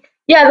 Like that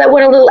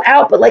went a little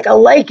out, but like I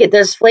like it.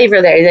 There's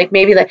flavor there. Like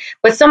maybe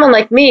but someone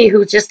like me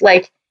who just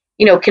like,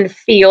 you know, can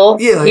feel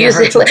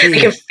music, I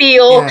can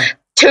feel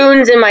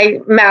tunes in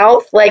my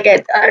mouth. Like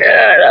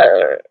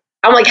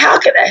I'm like, how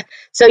could I?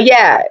 So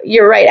yeah,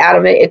 you're right,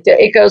 Adam.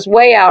 It goes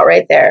way out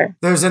right there.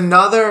 There's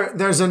another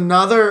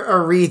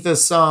Aretha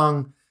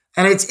song,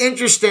 and it's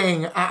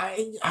interesting.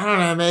 I don't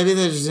know, maybe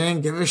they just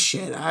didn't give a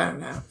shit. I don't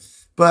know.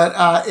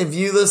 But if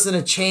you listen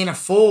to Chain of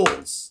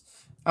Fools,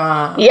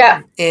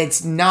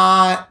 it's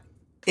not.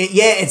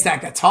 It's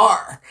that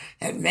guitar,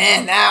 and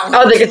man, that one.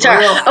 Oh, the guitar.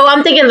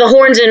 I'm thinking the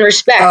horns in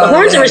Respect. The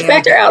horns in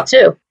Respect are out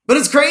too. But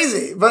it's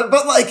crazy. But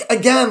like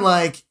again,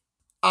 like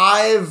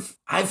I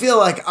feel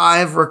like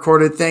I've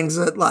recorded things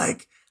that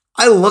like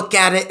I look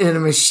at it in a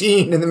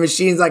machine, and the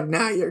machine's like,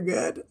 "Nah, you're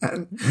good."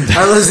 And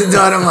I listen to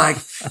it, I'm like,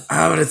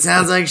 "Oh, but it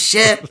sounds like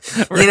shit,"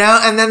 you know.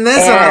 And then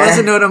this one, I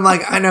listen to it, I'm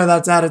like, "I know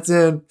that's out of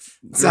tune.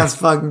 It sounds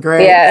fucking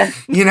great." Yeah,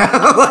 you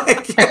know,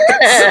 like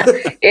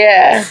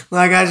yeah.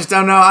 Like I just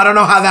don't know. I don't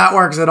know how that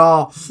works at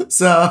all.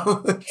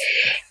 So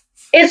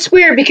it's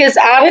weird because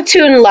out of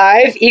tune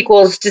live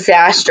equals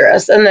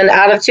disastrous, and then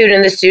out of tune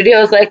in the studio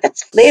is like,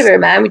 that's flavor,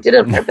 man. We did it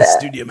on purpose.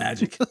 Studio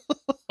magic.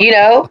 You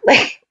know,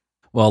 like.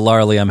 Well,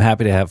 Laura Lee, I'm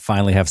happy to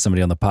finally have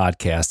somebody on the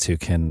podcast who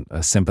can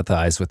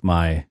sympathize with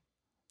my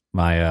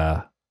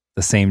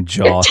the same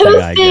jaw thing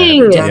I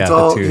get.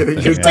 Dental,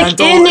 the like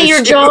in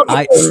your jaw.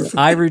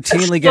 I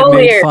routinely get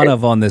made fun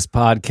of on this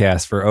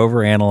podcast for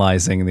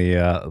overanalyzing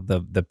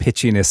the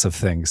pitchiness of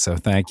things. So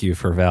thank you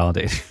for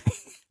validating.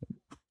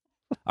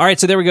 All right,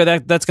 so there we go.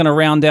 That's going to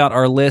round out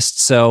our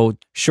list. So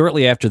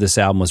shortly after this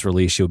album was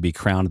released, she would be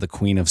crowned the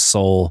Queen of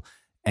Soul.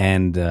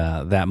 And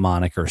that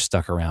moniker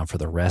stuck around for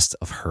the rest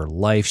of her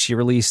life. She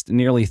released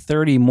nearly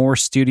 30 more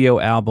studio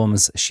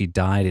albums. She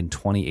died in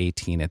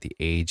 2018 at the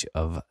age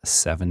of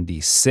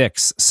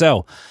 76.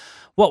 So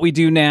what we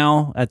do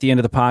now at the end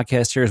of the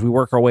podcast here is we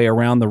work our way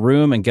around the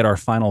room and get our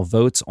final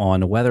votes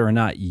on whether or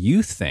not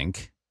you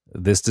think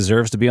this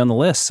deserves to be on the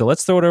list. So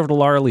let's throw it over to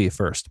Laura Lee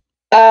first.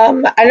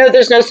 I know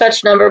there's no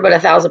such number, but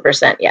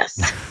 1,000% yes.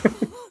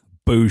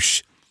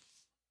 Boosh.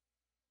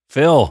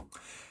 Phil.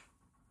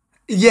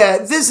 Yeah,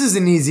 this is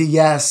an easy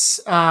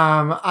yes.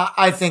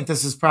 I think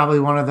this is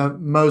probably one of the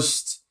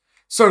most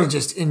sort of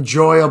just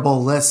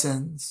enjoyable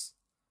listens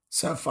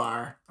so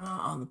far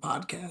on the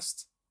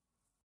podcast.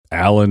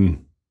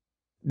 Alan.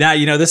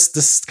 Now,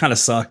 this kind of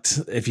sucked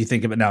if you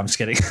think of it. No, I'm just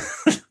kidding.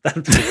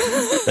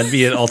 that'd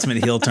be an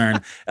ultimate heel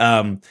turn.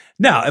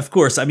 No, of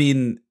course. I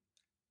mean,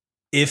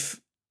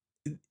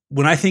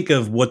 when I think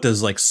of what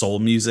does like soul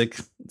music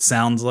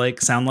sound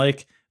like,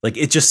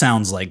 it just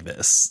sounds like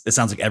this. It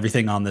sounds like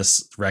everything on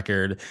this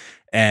record.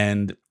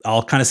 And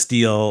I'll kind of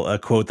steal a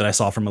quote that I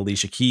saw from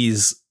Alicia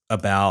Keys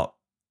about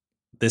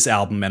this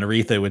album and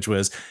Aretha, which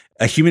was,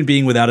 "A human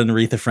being without an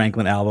Aretha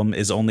Franklin album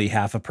is only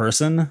half a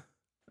person.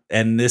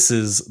 And this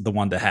is the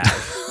one to have."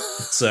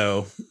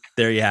 So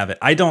there you have it.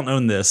 I don't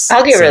own this.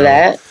 I'll give her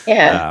that.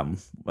 Yeah.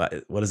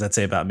 What does that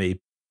say about me?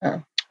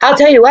 I'll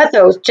tell you what,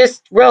 though,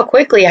 just real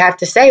quickly, I have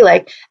to say,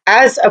 like,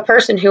 as a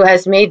person who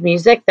has made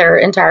music their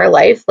entire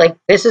life, like,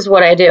 this is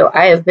what I do.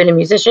 I have been a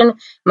musician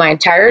my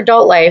entire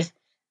adult life.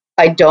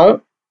 I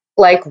don't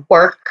like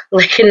work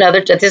like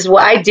another. This is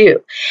what I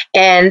do.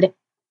 And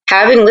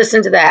having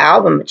listened to that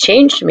album, it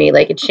changed me.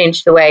 Like, it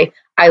changed the way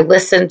I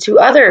listened to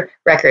other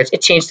records.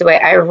 It changed the way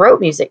I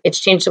wrote music. It's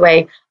changed the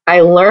way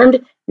I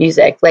learned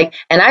music. Like,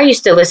 and I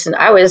used to listen.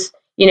 I was,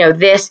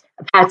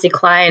 Patsy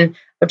Cline.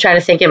 I'm trying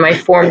to think in my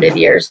formative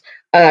years.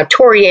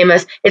 Tori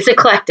Amos. It's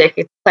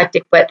eclectic, but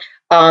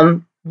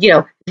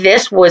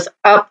this was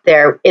up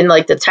there in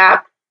like the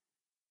top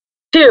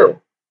 2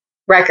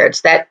 records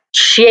that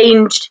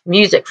changed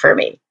music for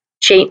me.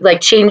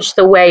 Changed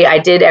the way I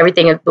did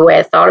everything, the way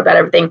I thought about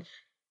everything.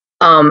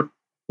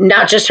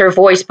 Not just her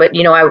voice, but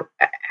I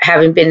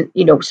having been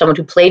someone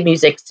who played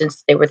music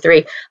since they were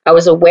 3. I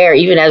was aware,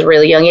 even at a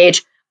really young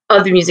age,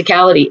 of the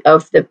musicality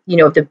of the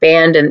the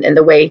band and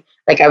the way,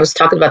 like I was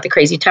talking about the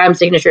crazy time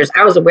signatures.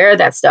 I was aware of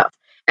that stuff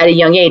at a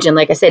young age. And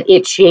like I said,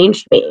 it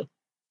changed me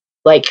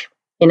like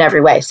in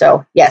every way.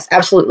 So yes,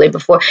 absolutely.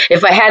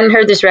 If I hadn't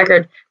heard this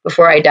record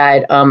before I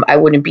died, I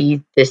wouldn't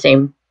be the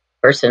same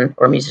person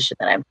or musician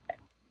that I am today.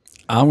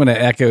 I'm going to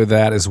echo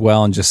that as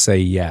well and just say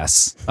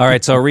yes. All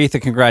right. So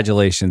Aretha,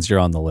 congratulations. You're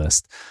on the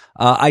list.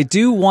 I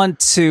do want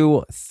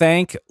to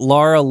thank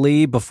Laura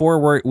Lee.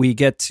 Before we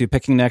get to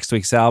picking next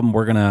week's album,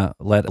 we're going to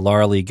let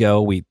Laura Lee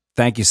go. We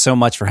thank you so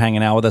much for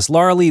hanging out with us.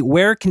 Laura Lee,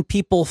 where can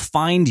people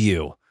find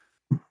you?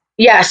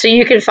 Yeah, so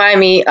you can find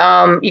me.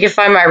 You can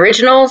find my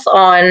originals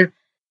on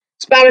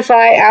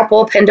Spotify,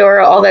 Apple,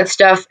 Pandora, all that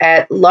stuff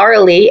at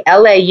Laura Lee,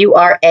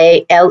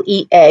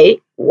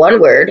 LauraLea,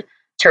 one word,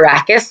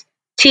 Taraskus,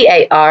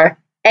 Taraskus,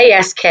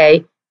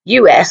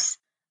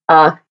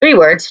 3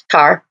 words,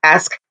 Tar,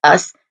 Ask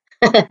Us.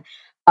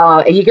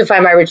 You can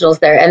find my originals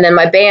there. And then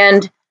my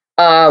band,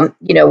 we're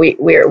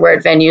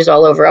at venues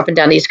all over, up and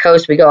down the East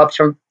Coast. We go up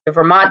from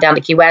Vermont down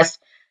to Key West.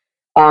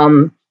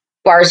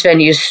 Bars,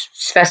 venues,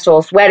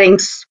 festivals,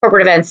 weddings,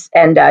 corporate events,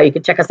 and you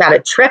can check us out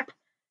at Trip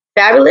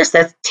Fabulous.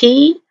 That's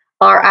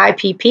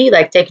TRIPP,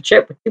 like take a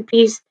trip with 2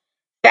 P's.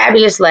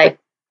 Fabulous, like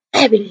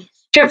fabulous.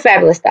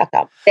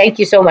 TripFabulous.com. Thank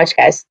you so much,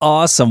 guys.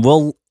 Awesome.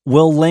 We'll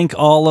We'll link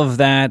all of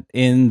that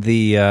in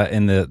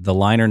the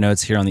liner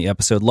notes here on the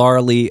episode.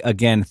 Laura Lee,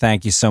 again,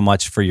 thank you so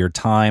much for your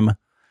time,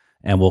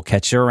 and we'll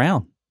catch you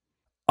around.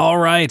 All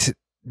right,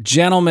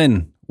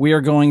 gentlemen, we are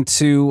going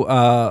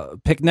to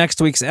pick next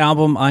week's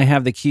album. I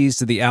have the keys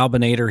to the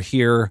Albinator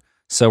here,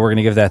 so we're going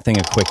to give that thing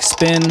a quick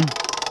spin.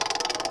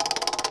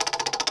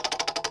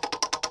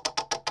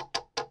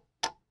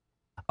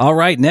 All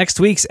right, next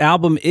week's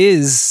album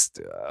is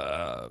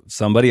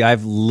somebody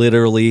I've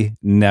literally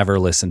never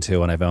listened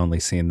to, and I've only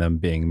seen them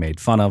being made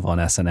fun of on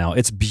SNL.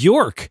 It's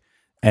Bjork,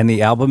 and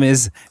the album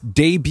is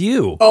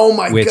Debut. Oh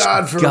my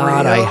God, for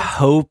God, real? I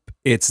hope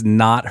it's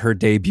not her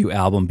debut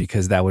album,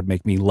 because that would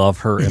make me love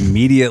her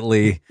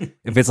immediately.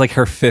 If it's like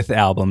her 5th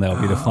album, that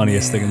would be the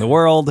funniest thing in the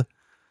world.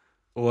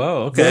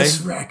 Whoa, okay.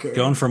 This record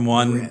Going from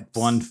one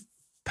rips.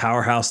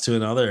 powerhouse to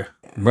another.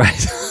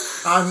 Right.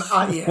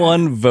 Yeah.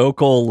 One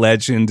vocal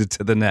legend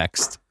to the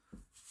next.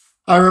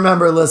 I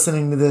remember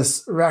listening to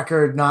this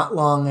record not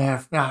long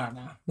after, I don't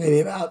know, maybe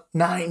about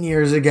 9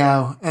 years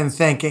ago, and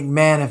thinking,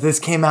 man, if this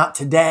came out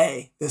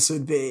today, this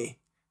would be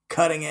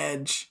cutting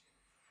edge.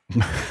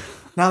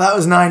 Now, that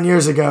was 9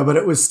 years ago, but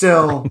it was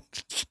still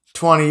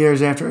 20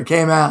 years after it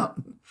came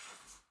out.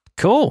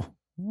 Cool.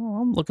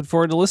 Well, I'm looking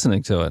forward to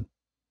listening to it.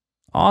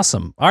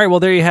 Awesome. All right, well,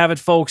 there you have it,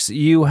 folks.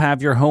 You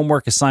have your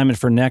homework assignment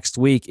for next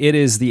week. It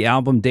is the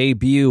album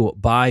Debut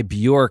by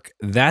Bjork.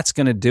 That's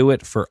going to do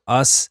it for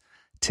us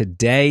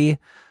today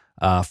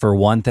for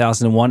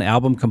 1001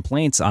 Album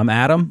Complaints. I'm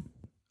Adam.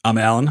 I'm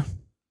Alan.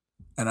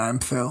 And I'm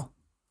Phil.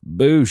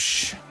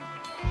 Boosh.